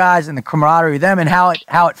team guys and the camaraderie with them and how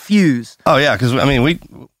it fused? Oh yeah, because I mean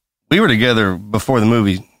we were together before the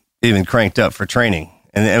movie even cranked up for training,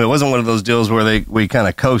 and it wasn't one of those deals where we kind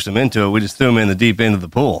of coached him into it. We just threw him in the deep end of the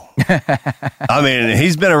pool. I mean,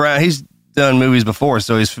 he's been around. He's done movies before,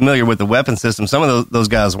 so he's familiar with the weapon system. Some of those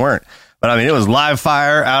guys weren't, but I mean, it was live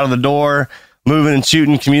fire out of the door, moving and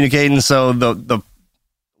shooting, communicating. So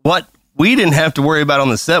what we didn't have to worry about on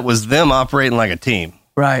the set was them operating like a team.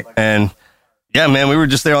 Right. And yeah, man, we were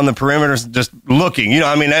just there on the perimeter, just looking,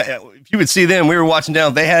 I mean, if you would see them, we were watching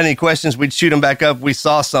down. If they had any questions, we'd shoot them back up. We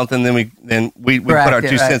saw something, then we put our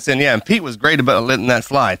 2 cents in. Yeah. And Pete was great about letting that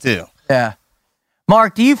fly too. Yeah.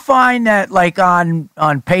 Mark, do you find that like on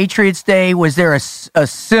Patriots Day, was there a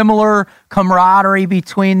similar camaraderie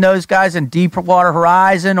between those guys and Deepwater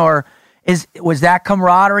Horizon, or was that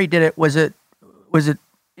camaraderie? Was it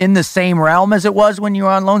in the same realm as it was when you were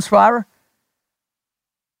on Lone Survivor?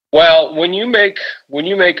 Well, when you make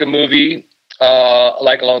a movie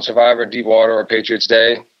like Lone Survivor, Deepwater, or Patriots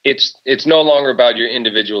Day, it's no longer about your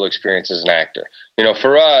individual experience as an actor.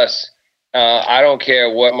 For us, I don't care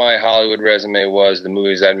what my Hollywood resume was, the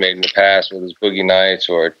movies I'd made in the past, whether it was Boogie Nights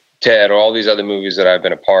or Ted or all these other movies that I've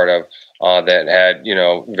been a part of that had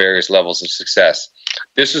various levels of success.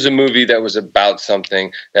 This was a movie that was about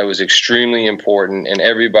something that was extremely important, and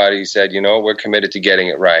everybody said, we're committed to getting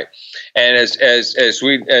it right. And as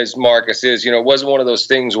sweet as Marcus is, it wasn't one of those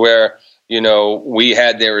things where, we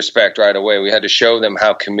had their respect right away. We had to show them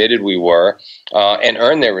how committed we were and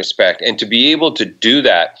earn their respect. And to be able to do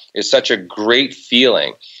that is such a great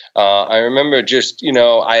feeling. I remember just,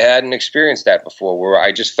 I hadn't experienced that before, where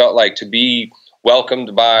I just felt like to be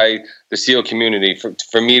welcomed by the SEAL community,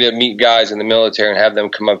 for me to meet guys in the military and have them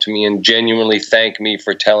come up to me and genuinely thank me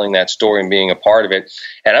for telling that story and being a part of it.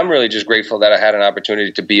 And I'm really just grateful that I had an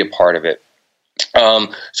opportunity to be a part of it.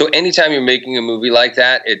 So anytime you're making a movie like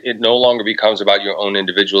that, it no longer becomes about your own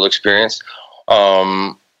individual experience.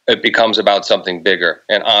 It becomes about something bigger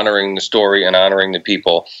and honoring the story and honoring the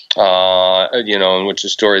people, in which the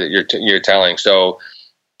story that you're telling. So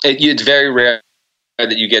it's very rare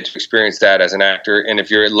that you get to experience that as an actor, and if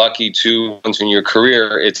you're lucky to once in your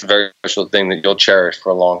career, it's a very special thing that you'll cherish for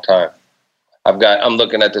a long time. I'm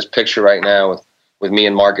looking at this picture right now with me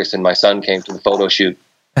and Marcus, and my son came to the photo shoot,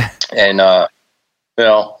 and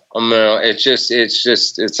it's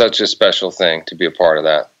such a special thing to be a part of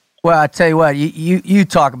that. Well, I tell you what, you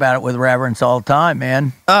talk about it with reverence all the time,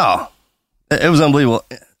 man. Oh, it was unbelievable.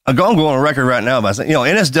 I'm going on record right now by saying,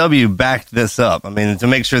 NSW backed this up. I mean, to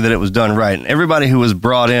make sure that it was done right. And everybody who was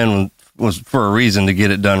brought in was for a reason to get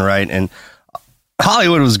it done right. And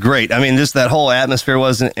Hollywood was great. I mean, just that whole atmosphere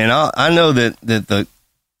wasn't. And I know that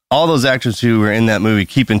all those actors who were in that movie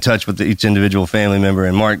keep in touch with each individual family member.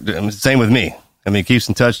 And Mark, same with me. I mean, keeps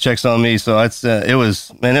in touch, checks on me. So it was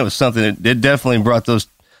something that it definitely brought those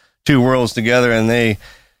two worlds together. And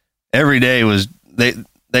every day was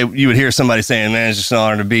you would hear somebody saying, man, it's just an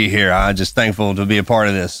honor to be here. I'm just thankful to be a part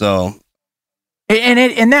of this. So,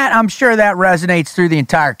 and that, I'm sure that resonates through the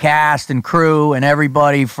entire cast and crew and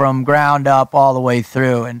everybody from ground up all the way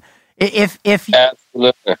through. And if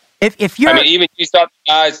absolutely, if you're, even you saw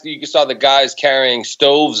the guys carrying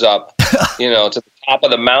stoves up, to the top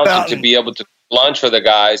of the mountain to be able to lunch for the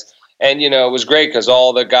guys. And, it was great because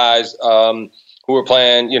all the guys, who were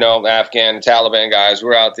playing, Afghan and Taliban guys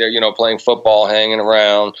were out there, playing football, hanging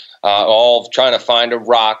around, all trying to find a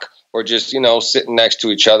rock or just, sitting next to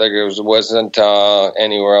each other. There wasn't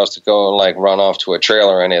anywhere else to go and run off to a trail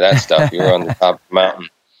or any of that stuff. You were on the top of the mountain.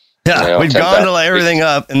 Yeah, we'd gondola everything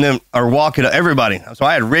up and then walk it up. Everybody. So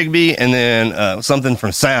I had Rigby and then something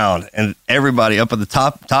from sound and everybody up at the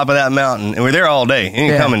top of that mountain. And we're there all day.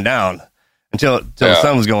 Ain't coming down until the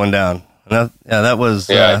sun was going down. That was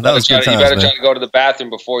good times, you better try to go to the bathroom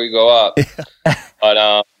before you go up.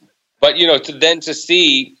 But to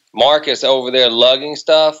see Marcus over there lugging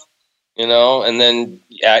stuff, and then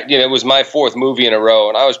it was my fourth movie in a row,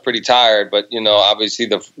 and I was pretty tired. But obviously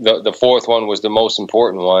the fourth one was the most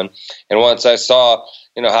important one. And once I saw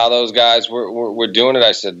how those guys were doing it,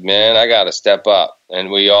 I said, man, I got to step up.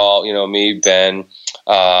 And we all, me, Ben,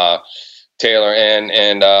 Taylor,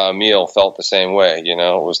 and Emil felt the same way. It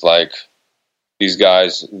was like, these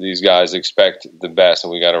guys expect the best,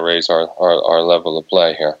 and we got to raise our level of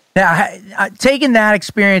play here. Now, taking that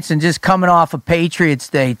experience and just coming off of Patriots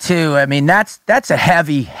Day too, I mean, that's a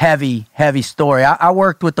heavy story. I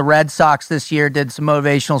worked with the Red Sox this year, did some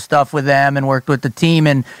motivational stuff with them, and worked with the team,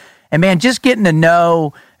 and man, just getting to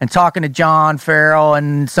know and talking to John Farrell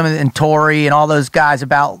and and Torrey and all those guys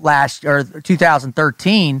about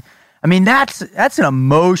 2013. I mean, that's an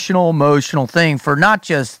emotional thing for not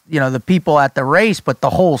just, the people at the race, but the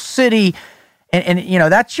whole city. And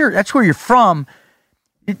that's where you're from.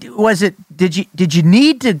 Did you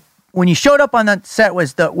need to, when you showed up on that set,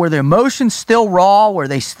 were the emotions still raw? Were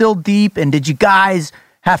they still deep? And did you guys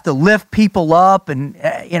have to lift people up and,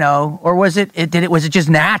 or was it just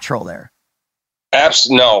natural there?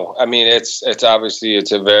 No. I mean, it's obviously,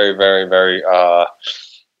 it's a very, very, very,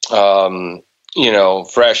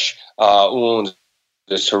 fresh wound,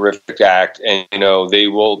 this horrific act, and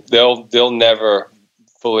they'll never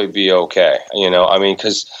fully be okay. I mean,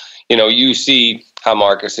 because you see how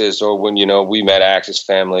Marcus is, or when we met Axe's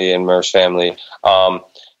family and Murph's family.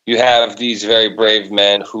 You have these very brave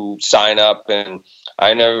men who sign up, and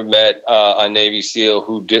I never met a Navy SEAL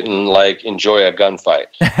who didn't enjoy a gunfight.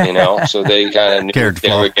 So they kind of knew what they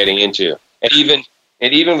were getting into,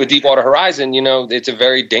 and even with Deepwater Horizon, it's a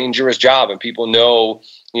very dangerous job, and people know,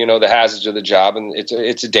 the hazards of the job, and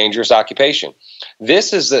it's a dangerous occupation.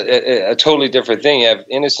 This is a totally different thing. You have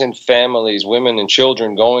innocent families, women and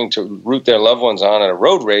children going to root their loved ones on at a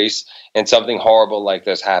road race, and something horrible like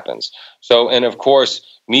this happens. So, and of course,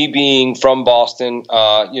 me being from Boston,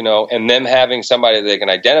 and them having somebody they can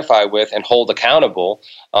identify with and hold accountable,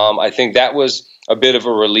 I think that was a bit of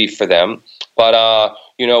a relief for them. But,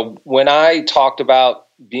 when I talked about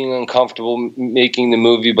being uncomfortable making the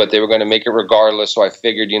movie, but they were going to make it regardless, so I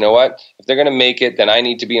figured, you know what? If they're going to make it, then I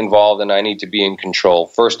need to be involved and I need to be in control,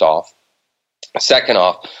 first off. Second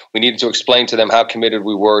off, we needed to explain to them how committed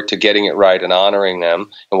we were to getting it right and honoring them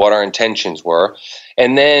and what our intentions were.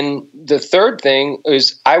 And then the third thing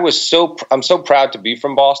is I'm so proud to be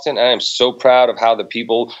from Boston, and I'm so proud of how the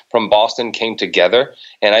people from Boston came together.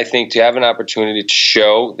 And I think to have an opportunity to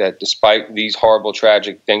show that despite these horrible,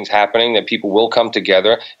 tragic things happening, that people will come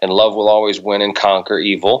together and love will always win and conquer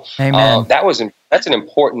evil. Amen. That's an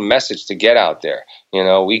important message to get out there.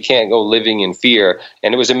 We can't go living in fear.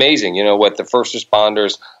 And it was amazing, what the first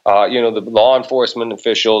responders, the law enforcement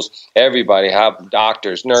officials, everybody, how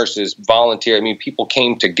doctors, nurses, volunteers. I mean, people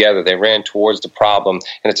came together. They ran towards the problem.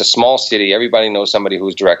 And it's a small city. Everybody knows somebody who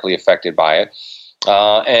was directly affected by it.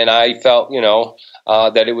 And I felt,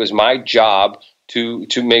 that it was my job to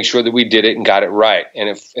make sure that we did it and got it right. And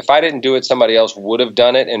if I didn't do it, somebody else would have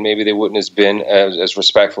done it, and maybe they wouldn't have been as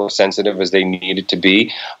respectful, sensitive as they needed to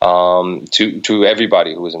be to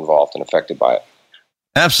everybody who was involved and affected by it.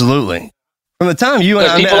 Absolutely. From the time you and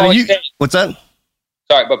I met, what's that?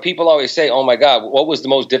 Sorry, but people always say, "Oh my God, what was the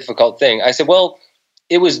most difficult thing?" I said, "Well,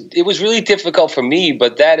 it was really difficult for me,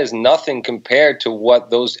 but that is nothing compared to what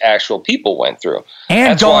those actual people went through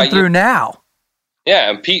and that's going through now."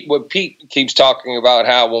 Yeah, and Pete keeps talking about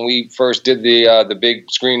how when we first did the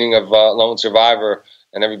big screening of Lone Survivor,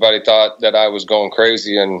 and everybody thought that I was going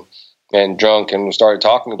crazy and drunk and started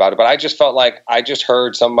talking about it. But I just felt like I just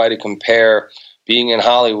heard somebody compare being in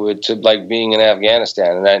Hollywood to being in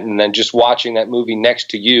Afghanistan, and then just watching that movie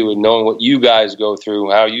next to you and knowing what you guys go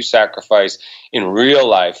through, how you sacrifice in real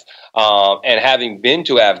life, and having been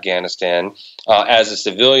to Afghanistan as a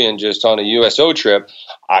civilian just on a USO trip.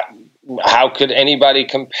 How could anybody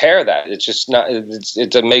compare that? It's just not.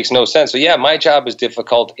 It makes no sense. So yeah, my job is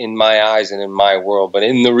difficult in my eyes and in my world, but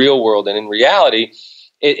in the real world and in reality,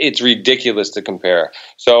 it's ridiculous to compare.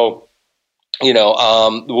 So,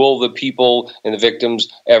 will the people and the victims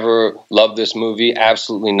ever love this movie?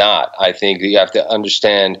 Absolutely not. I think you have to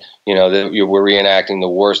understand, that we're reenacting the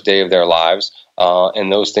worst day of their lives,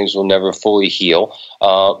 and those things will never fully heal.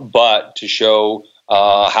 But to show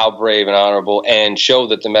how brave and honorable, and show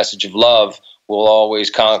that the message of love will always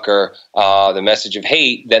conquer the message of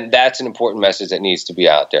hate, then that's an important message that needs to be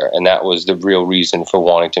out there. And that was the real reason for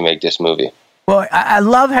wanting to make this movie. Well, I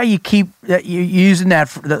love how you keep using that,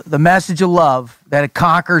 the message of love, that it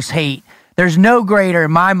conquers hate. There's no greater,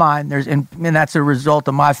 in my mind, and that's a result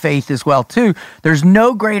of my faith as well, too. There's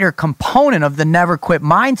no greater component of the never quit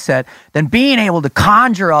mindset than being able to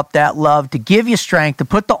conjure up that love, to give you strength, to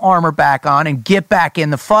put the armor back on and get back in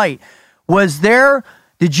the fight.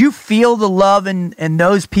 Did you feel the love in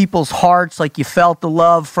those people's hearts, like you felt the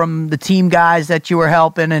love from the team guys that you were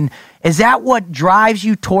helping? And is that what drives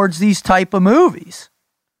you towards these type of movies?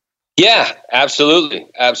 Yeah, absolutely.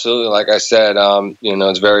 Absolutely. Like I said,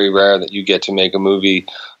 it's very rare that you get to make a movie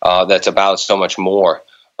that's about so much more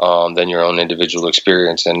than your own individual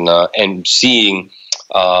experience, and seeing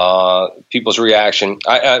people's reaction.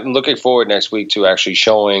 I'm looking forward next week to actually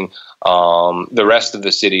showing the rest of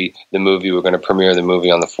the city the movie. We're going to premiere the movie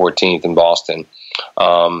on the 14th in Boston.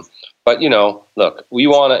 But, look, we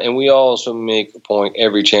want to, and we also make a point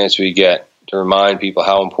every chance we get to remind people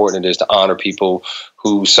how important it is to honor people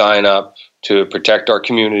who sign up, to protect our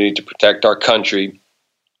community, to protect our country,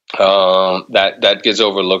 that gets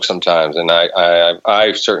overlooked sometimes. And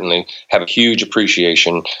I certainly have a huge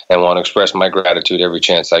appreciation and want to express my gratitude every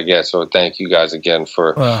chance I get. So thank you guys again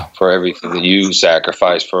for everything that you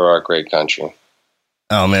sacrifice for our great country.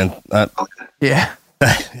 Oh man. Yeah.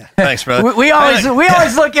 Thanks, brother. We always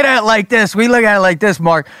look at it like this. We look at it like this,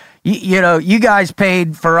 Mark. You guys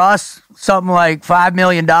paid for us something like $5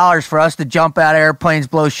 million for us to jump out of airplanes,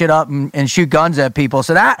 blow shit up, and shoot guns at people.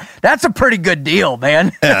 So that's a pretty good deal,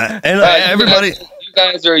 man. Yeah, and everybody, you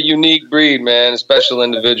guys are a unique breed, man. Special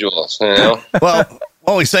individuals. You know. Well,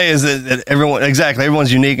 what we say is that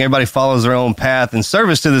everyone's unique. Everybody follows their own path, and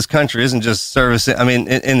service to this country isn't just service. I mean,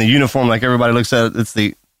 in the uniform, like everybody looks at it, it's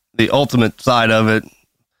the ultimate side of it.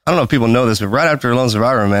 I don't know if people know this, but right after Lone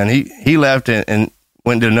Survivor, man, he left and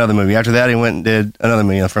went and did another movie. After that, he went and did another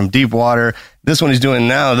movie, from Deep Water. This one he's doing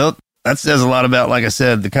now, that says a lot about, like I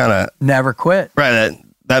said, the kind of... Never quit. Right,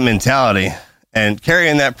 that mentality. And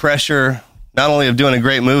carrying that pressure, not only of doing a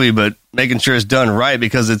great movie, but making sure it's done right,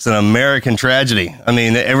 because it's an American tragedy. I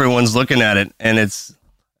mean, everyone's looking at it, and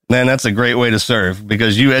man, that's a great way to serve,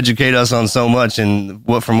 because you educate us on so much, and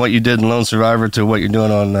from what you did in Lone Survivor to what you're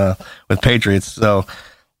doing on with Patriots. So...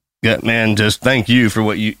 yeah, man, just thank you for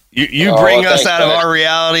what you bring us out of our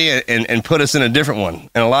reality and put us in a different one.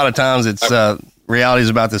 And a lot of times it's reality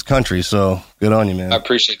is about this country. So good on you, man. I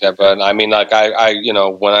appreciate that, bud. I mean, like I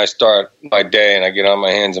when I start my day and I get on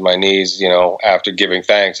my hands and my knees, after giving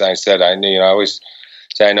thanks, I always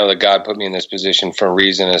say, I know that God put me in this position for a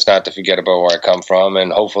reason. It's not to forget about where I come from.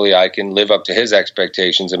 And hopefully I can live up to his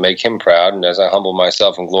expectations and make him proud. And as I humble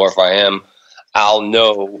myself and glorify him, I'll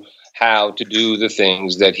know how to do the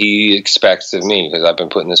things that he expects of me, because I've been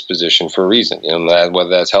put in this position for a reason. Whether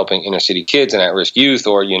that's helping inner city kids and at-risk youth,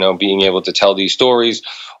 or being able to tell these stories,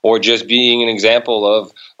 or just being an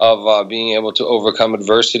example of being able to overcome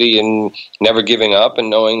adversity and never giving up, and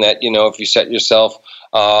knowing that if you set your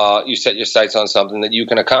sights on something, that you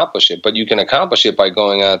can accomplish it. But you can accomplish it by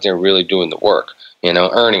going out there and really doing the work.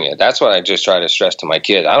 Earning it. That's what I just try to stress to my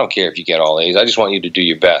kids. I don't care if you get all A's. I just want you to do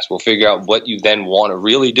your best. We'll figure out what you then want to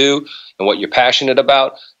really do and what you're passionate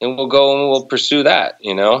about, and we'll go and we'll pursue that.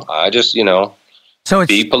 I just, so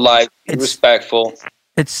be polite, be respectful.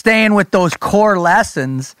 It's staying with those core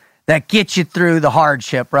lessons that get you through the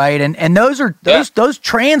hardship, right? And those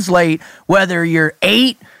translate whether you're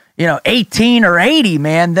 18 or 80,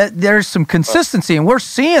 man. There's some consistency, and we're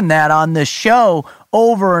seeing that on this show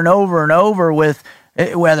over and over and over with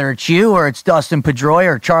whether it's you or it's Dustin Pedroia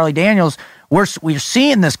or Charlie Daniels. We're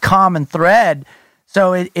seeing this common thread.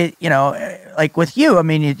 So it like with you, I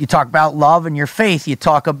mean, you talk about love and your faith. You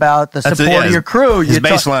talk about the support of your crew. His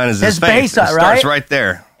baseline is his faith. It starts right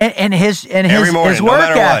there, and his morning, his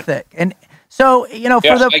work ethic. And so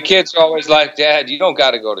my kids are always like, Dad, you don't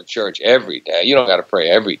got to go to church every day. You don't got to pray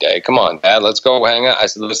every day. Come on, Dad, let's go hang out. I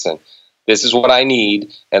said, listen, this is what I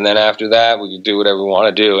need, and then after that, we can do whatever we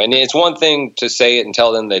want to do. And it's one thing to say it and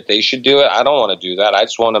tell them that they should do it. I don't want to do that. I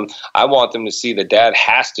want them to see that Dad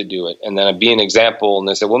has to do it, and then be an example. And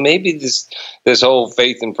they say, well, maybe this whole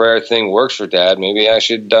faith and prayer thing works for Dad. Maybe I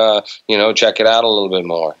should, check it out a little bit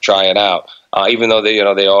more, try it out. Even though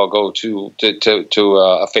they all go to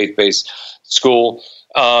a faith-based school,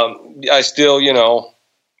 I still,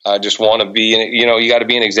 I just want to be, you got to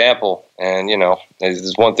be an example. And,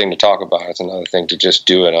 it's one thing to talk about. It's another thing to just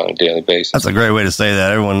do it on a daily basis. That's a great way to say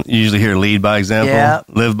that. Everyone usually hear lead by example,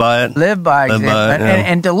 live by it. Live by example.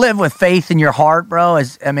 And to live with faith in your heart, bro,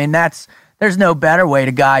 there's no better way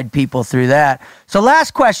to guide people through that. So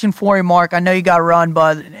last question for you, Mark. I know you got to run,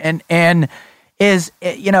 bud. And is,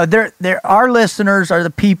 our listeners are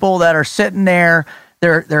the people that are sitting there.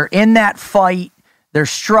 They're in that fight. They're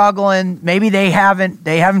struggling. Maybe they haven't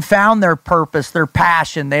found their purpose, their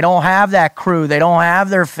passion. They don't have that crew. They don't have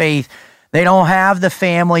their faith. They don't have the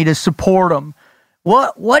family to support them.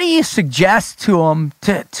 What do you suggest to them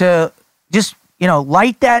to just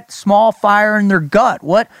light that small fire in their gut?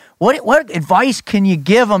 What advice can you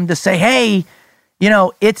give them to say, hey,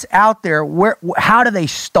 it's out there? How do they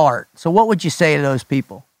start? So what would you say to those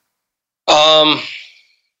people?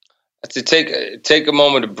 To take a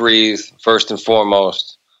moment to breathe, first and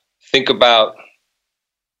foremost. Think about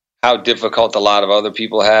how difficult a lot of other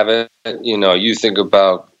people have it. You think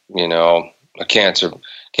about, a cancer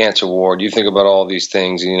ward. You think about all these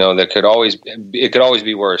things, that it could always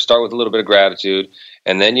be worse. Start with a little bit of gratitude,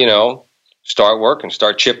 and then, start working,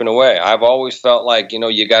 start chipping away. I've always felt like,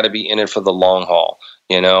 you got to be in it for the long haul.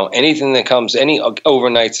 Anything that comes, any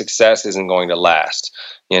overnight success isn't going to last.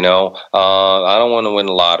 I don't want to win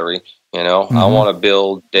the lottery. I want to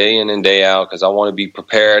build day in and day out because I want to be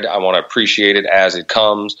prepared. I want to appreciate it as it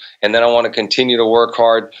comes. And then I want to continue to work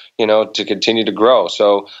hard, to continue to grow.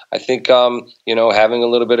 So I think, having a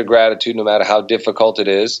little bit of gratitude, no matter how difficult it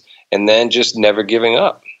is, and then just never giving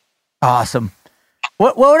up. Awesome.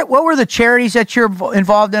 What were the charities that you're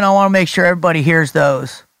involved in? I want to make sure everybody hears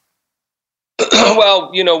those.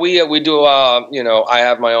 Well, we do, I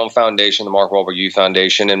have my own foundation, the Mark Wahlberg Youth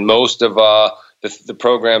Foundation, and most of the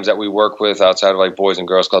programs that we work with outside of like Boys and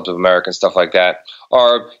Girls Clubs of America and stuff like that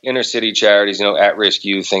are inner city charities, at-risk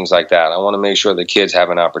youth, things like that. I want to make sure the kids have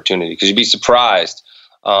an opportunity because you'd be surprised.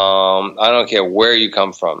 I don't care where you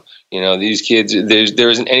come from. These kids, there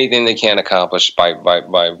isn't anything they can't accomplish by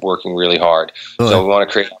working really hard. Really? So we want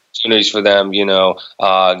to create opportunities for them,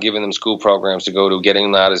 giving them school programs to go to, getting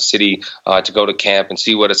them out of the city to go to camp and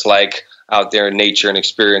see what it's like out there in nature and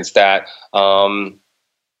experience that.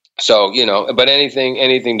 So, but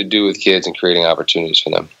anything to do with kids and creating opportunities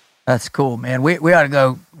for them. That's cool, man. We ought to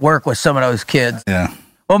go work with some of those kids. Yeah.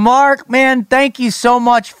 Well, Mark, man, thank you so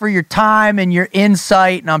much for your time and your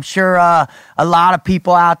insight. And I'm sure a lot of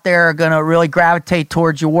people out there are going to really gravitate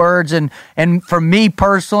towards your words. And for me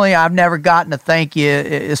personally, I've never gotten to thank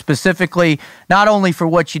you specifically, not only for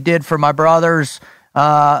what you did for my brothers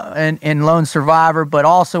in Lone Survivor, but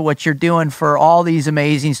also what you're doing for all these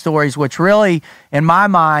amazing stories, which really, in my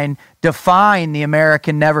mind, define the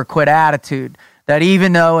American never quit attitude. That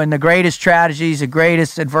even though in the greatest tragedies, the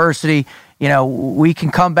greatest adversity, we can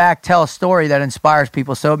come back, tell a story that inspires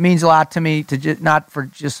people. So it means a lot to me to not for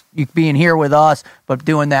just you being here with us, but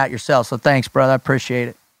doing that yourself. So thanks, brother. I appreciate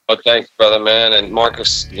it. Well, thanks, brother, man. And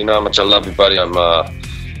Marcus, you know how much I love you, buddy. I'm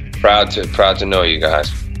proud to know you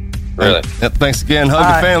guys. Really. Yep, thanks again.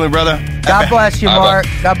 Hug your family, brother. God bless you, Mark.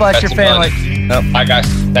 God bless your family. Yep. Bye, guys.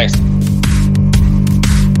 Thanks.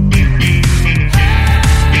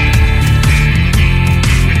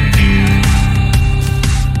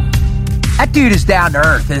 That dude is down to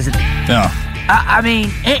earth, isn't he? Yeah. I mean,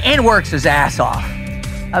 and works his ass off.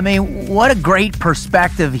 I mean, what a great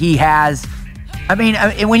perspective he has. I mean,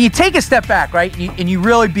 when you take a step back, right, and you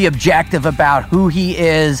really be objective about who he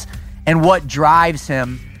is and what drives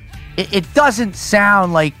him, it doesn't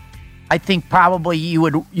sound like I think probably you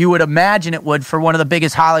would imagine it would for one of the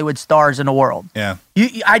biggest Hollywood stars in the world. Yeah.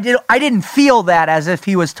 I didn't feel that as if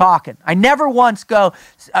he was talking. I never once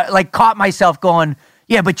caught myself going,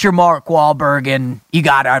 yeah, but you're Mark Wahlberg and you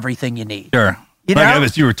got everything you need. Sure.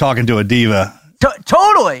 You were talking to a diva.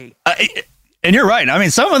 Totally. And you're right. I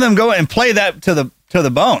mean, some of them go and play that to the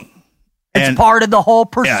bone. It's part of the whole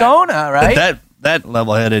persona, right? That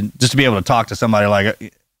level-headed, just to be able to talk to somebody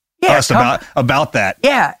like us about that.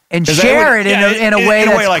 Yeah, and share it in a way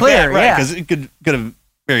that's like clear. That, right? Because it could have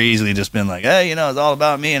very easily just been like, hey, it's all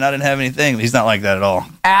about me and I didn't have anything. He's not like that at all.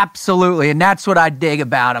 Absolutely, and that's what I dig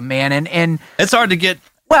about him, man. And it's hard to get.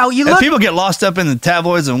 Well, people get lost up in the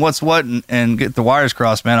tabloids and what's what and get the wires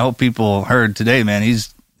crossed, man. I hope people heard today, man.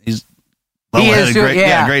 He's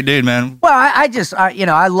great dude, man. Well,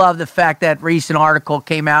 I love the fact that recent article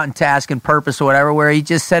came out in Task and Purpose or whatever, where he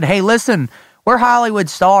just said, hey, listen, we're Hollywood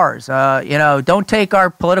stars. Don't take our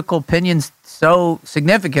political opinions so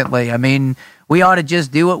significantly. I mean, we ought to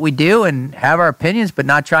just do what we do and have our opinions, but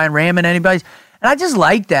not try and ram in anybody's. And I just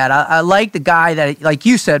like that. I like the guy that, like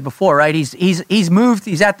you said before, right? He's moved.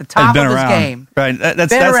 He's at the top of his game. Right.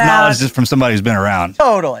 That's knowledge just from somebody who's been around.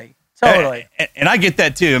 Totally. And I get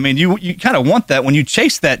that too. I mean, you kind of want that when you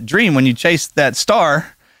chase that dream, when you chase that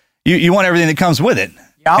star, you want everything that comes with it.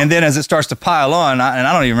 Yep. And then as it starts to pile on, and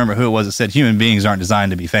I don't even remember who it was that said human beings aren't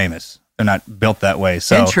designed to be famous. They're not built that way.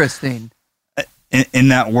 So interesting. In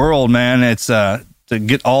that world, man, it's to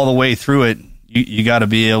get all the way through it. You got to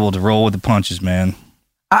be able to roll with the punches, man.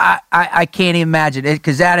 I can't even imagine it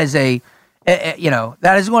because that is that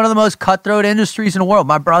is one of the most cutthroat industries in the world.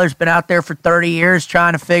 My brother's been out there for 30 years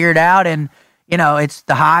trying to figure it out, and it's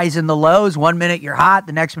the highs and the lows. 1 minute you're hot,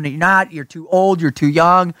 the next minute you're not. You're too old, you're too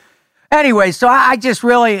young. Anyway, so I just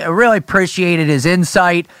really appreciated his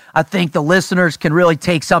insight. I think the listeners can really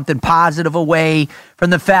take something positive away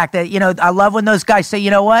from the fact that I love when those guys say,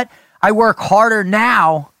 you know what, I work harder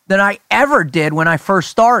now than I ever did when I first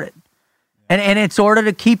started. And it's order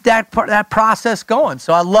to keep that process going.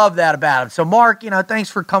 So I love that about him. So Mark, thanks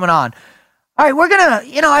for coming on. All right, we're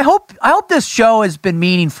going to, I hope this show has been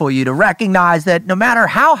meaningful to you to recognize that no matter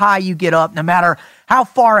how high you get up, no matter how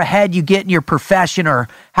far ahead you get in your profession or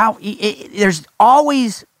there's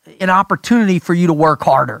always an opportunity for you to work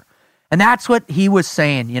harder. And that's what he was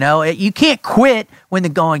saying, You can't quit when the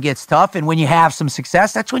going gets tough, and when you have some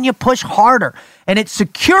success, that's when you push harder. And it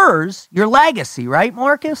secures your legacy, right,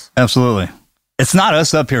 Marcus? Absolutely. it's not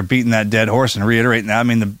us up here beating that dead horse and reiterating that. I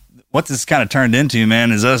mean, what this kind of turned into,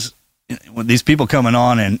 man, is us, these people coming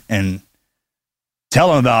on and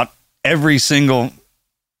telling about every single,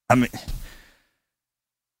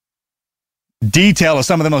 detail of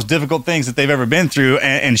some of the most difficult things that they've ever been through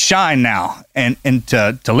and shine now. And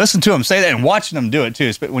to listen to them say that and watching them do it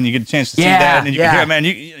too, when you get a chance to see that and you can hear it, man,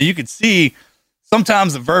 you could see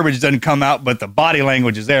sometimes the verbiage doesn't come out, but the body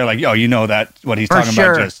language is there. Like, you know that what he's talking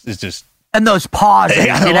about is just. And those pauses,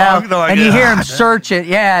 and you hear him search it,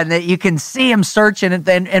 and that you can see him searching it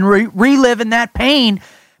and reliving that pain,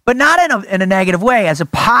 but not in a negative way, as a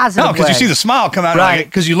positive way. No, because you see the smile come out, right?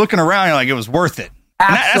 Because you're looking around, you're like, it was worth it.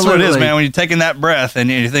 That's what it is, man. When you're taking that breath and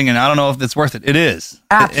you're thinking, I don't know if it's worth it. It is.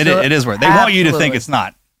 It is worth it. They want you to think it's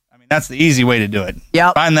not. I mean, that's the easy way to do it.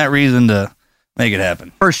 Yep. Find that reason to make it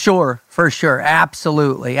happen. For sure.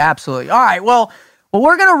 Absolutely. All right. Well,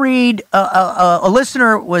 we're going to read, a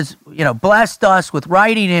listener was, blessed us with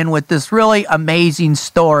writing in with this really amazing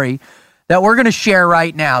story that we're going to share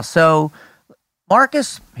right now. So,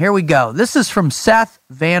 Marcus, here we go. This is from Seth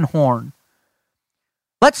Van Horn.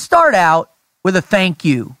 Let's start out with a thank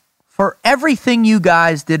you for everything you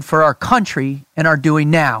guys did for our country and are doing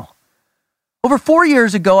now. Over 4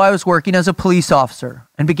 years ago, I was working as a police officer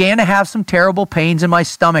and began to have some terrible pains in my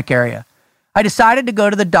stomach area. I decided to go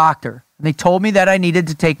to the doctor, and they told me that I needed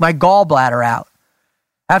to take my gallbladder out.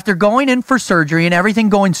 After going in for surgery and everything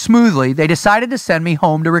going smoothly, they decided to send me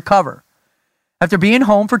home to recover. After being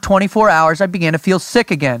home for 24 hours, I began to feel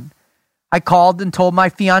sick again. I called and told my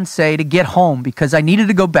fiancée to get home because I needed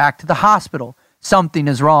to go back to the hospital. Something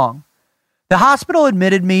is wrong. The hospital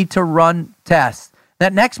admitted me to run tests.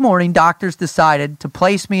 That next morning, doctors decided to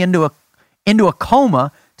place me into a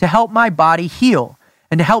coma to help my body heal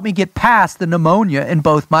and to help me get past the pneumonia in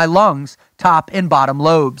both my lungs, top and bottom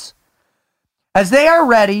lobes. As they are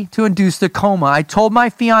ready to induce the coma, I told my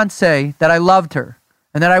fiancée that I loved her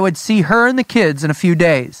and that I would see her and the kids in a few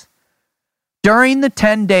days. During the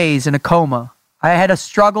 10 days in a coma, I had a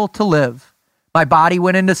struggle to live. My body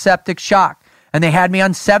went into septic shock, and they had me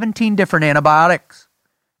on 17 different antibiotics.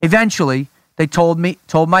 Eventually, they told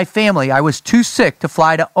my family I was too sick to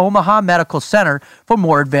fly to Omaha Medical Center for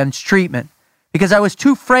more advanced treatment because I was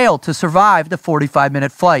too frail to survive the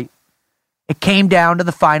 45-minute flight. It came down to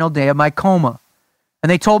the final day of my coma,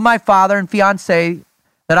 and they told my father and fiancé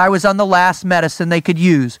that I was on the last medicine they could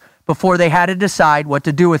use before they had to decide what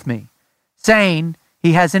to do with me, saying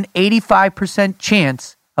he has an 85%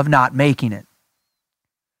 chance of not making it.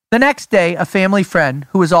 The next day, a family friend,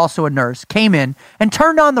 who was also a nurse, came in and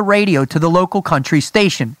turned on the radio to the local country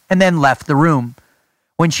station and then left the room.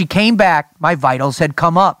 When she came back, my vitals had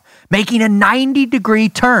come up, making a 90-degree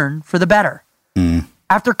turn for the better.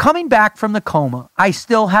 After coming back from the coma, I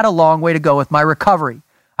still had a long way to go with my recovery.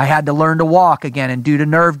 I had to learn to walk again and due to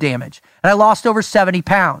nerve damage, and I lost over 70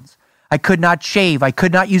 pounds. I could not shave, I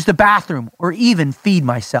could not use the bathroom, or even feed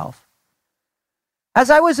myself. As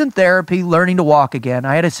I was in therapy learning to walk again,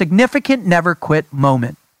 I had a significant never quit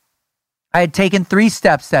moment. I had taken 3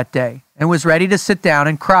 steps that day and was ready to sit down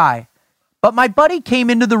and cry. But my buddy came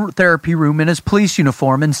into the therapy room in his police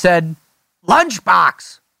uniform and said,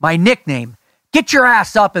 "Lunchbox," my nickname, "get your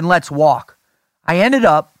ass up and let's walk." I ended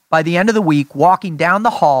up, by the end of the week, walking down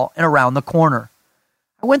the hall and around the corner.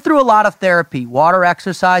 I went through a lot of therapy, water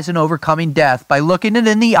exercise, and overcoming death by looking it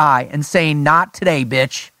in the eye and saying, "Not today,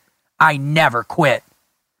 bitch. I never quit."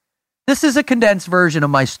 This is a condensed version of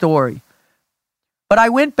my story. But I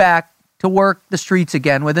went back to work the streets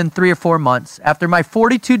again within 3 or 4 months after my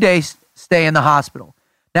 42-day stay in the hospital.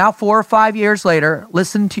 Now, 4 or 5 years later,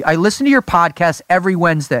 I listen to your podcast every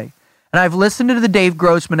Wednesday, and I've listened to the Dave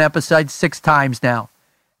Grossman episode 6 times now.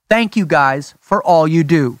 Thank you guys for all you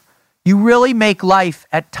do. You really make life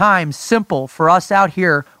at times simple for us out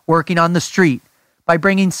here working on the street by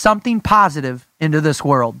bringing something positive into this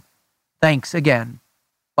world. Thanks again.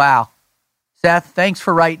 Wow. Seth, thanks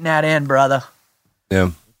for writing that in, brother.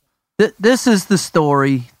 Yeah. This is the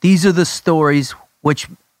story. These are the stories which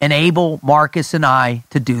enable Marcus and I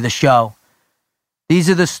to do the show. These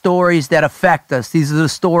are the stories that affect us. These are the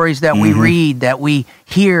stories that we read, that we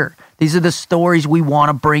hear. These are the stories we want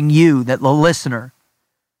to bring you, that the listener.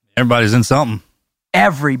 Everybody's in something.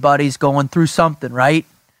 Everybody's going through something, right?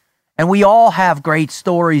 And we all have great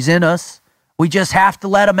stories in us. We just have to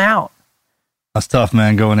let them out. That's tough,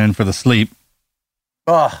 man, going in for the sleep.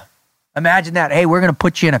 Ugh. Imagine that. Hey, we're going to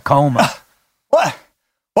put you in a coma. What?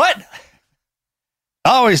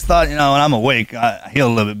 I always thought, when I'm awake, I heal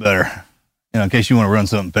a little bit better. In case you want to run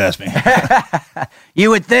something past me. You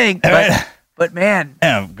would think, but man.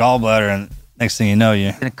 Yeah, gallbladder, and next thing you know,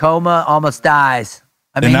 in a coma, almost dies.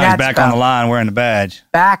 I mean, now he's back on the line wearing the badge.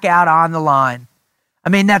 Back out on the line. I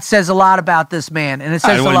mean, that says a lot about this man, and it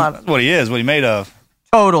says a lot. What he is, what he made of.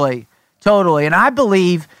 Totally. And I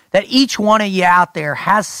believe that each one of you out there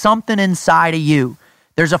has something inside of you.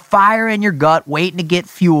 There's a fire in your gut waiting to get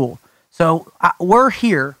fuel. So we're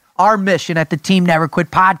here. Our mission at the Team Never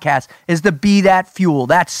Quit podcast is to be that fuel,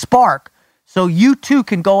 that spark, so you too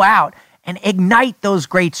can go out and ignite those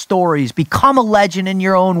great stories, become a legend in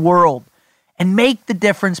your own world, and make the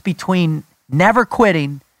difference between never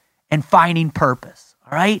quitting and finding purpose.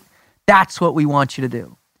 All right? That's what we want you to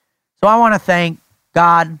do. So I want to thank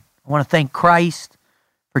God. I want to thank Christ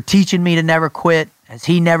for teaching me to never quit as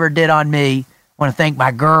he never did on me. I want to thank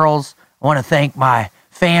my girls. I want to thank my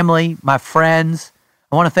family, my friends.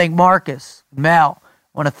 I want to thank Marcus, Mel.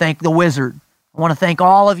 I want to thank the Wizard. I want to thank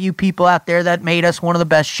all of you people out there that made us one of the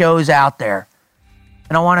best shows out there.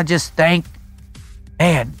 And I want to just thank,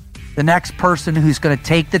 the next person who's going to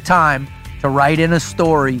take the time to write in a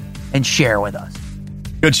story and share with us.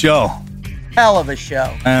 Good show. Hell of a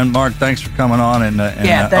show. And Mark, thanks for coming on and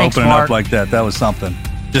thanks, opening Mark. up like that. That was something.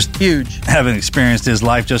 Just huge. Having experienced his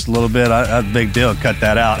life just a little bit, a big deal. Cut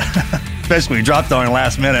that out. Especially when he dropped on the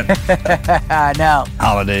last minute. I know.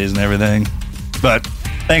 Holidays and everything. But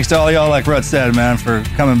thanks to all y'all, like Rut said, man, for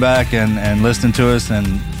coming back and listening to us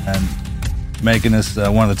and making us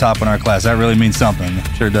one of the top in our class. That really means something.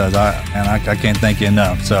 It sure does. I can't thank you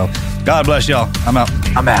enough. So God bless y'all. I'm out.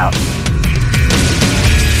 I'm out.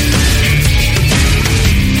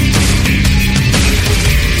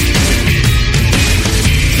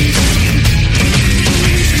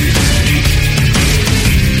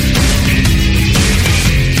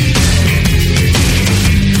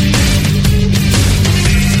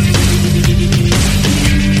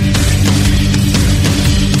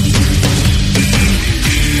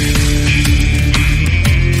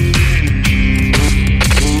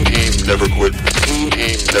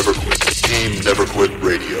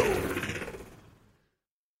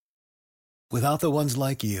 Without the ones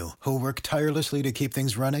like you, who work tirelessly to keep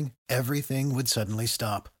things running, everything would suddenly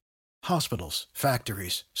stop. Hospitals,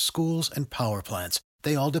 factories, schools, and power plants,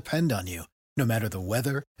 they all depend on you. No matter the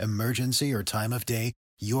weather, emergency, or time of day,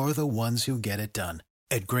 you're the ones who get it done.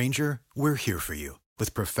 At Grainger, we're here for you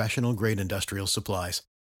with professional-grade industrial supplies.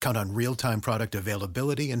 Count on real-time product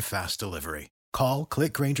availability and fast delivery. Call,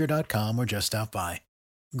 clickgrainger.com, or just stop by.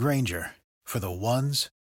 Grainger, for the ones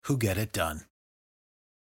who get it done.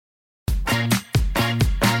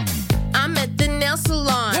 I'm at the nail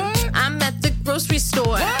salon. What? I'm at the grocery store.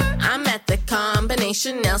 What? I'm at the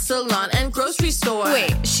combination nail salon and grocery store.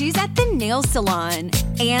 Wait, she's at the nail salon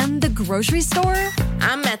and the grocery store?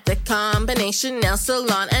 I'm at the combination nail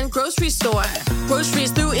salon and grocery store.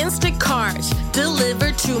 Groceries through Instacart,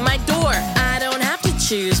 delivered to my door. I don't have to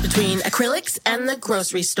choose between acrylics and the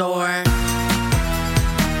grocery store.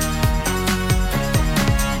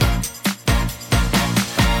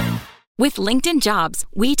 With LinkedIn Jobs,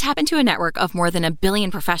 we tap into a network of more than 1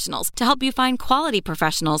 billion professionals to help you find quality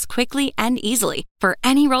professionals quickly and easily for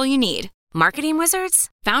any role you need. Marketing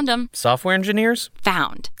wizards? Found them. Software engineers?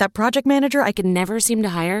 Found. That project manager I could never seem to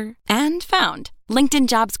hire? And found. LinkedIn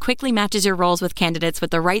Jobs quickly matches your roles with candidates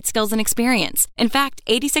with the right skills and experience. In fact,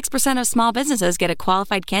 86% of small businesses get a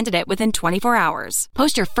qualified candidate within 24 hours.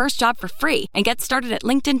 Post your first job for free and get started at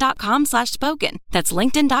linkedin.com/spoken. That's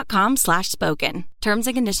linkedin.com/spoken. Terms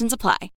and conditions apply.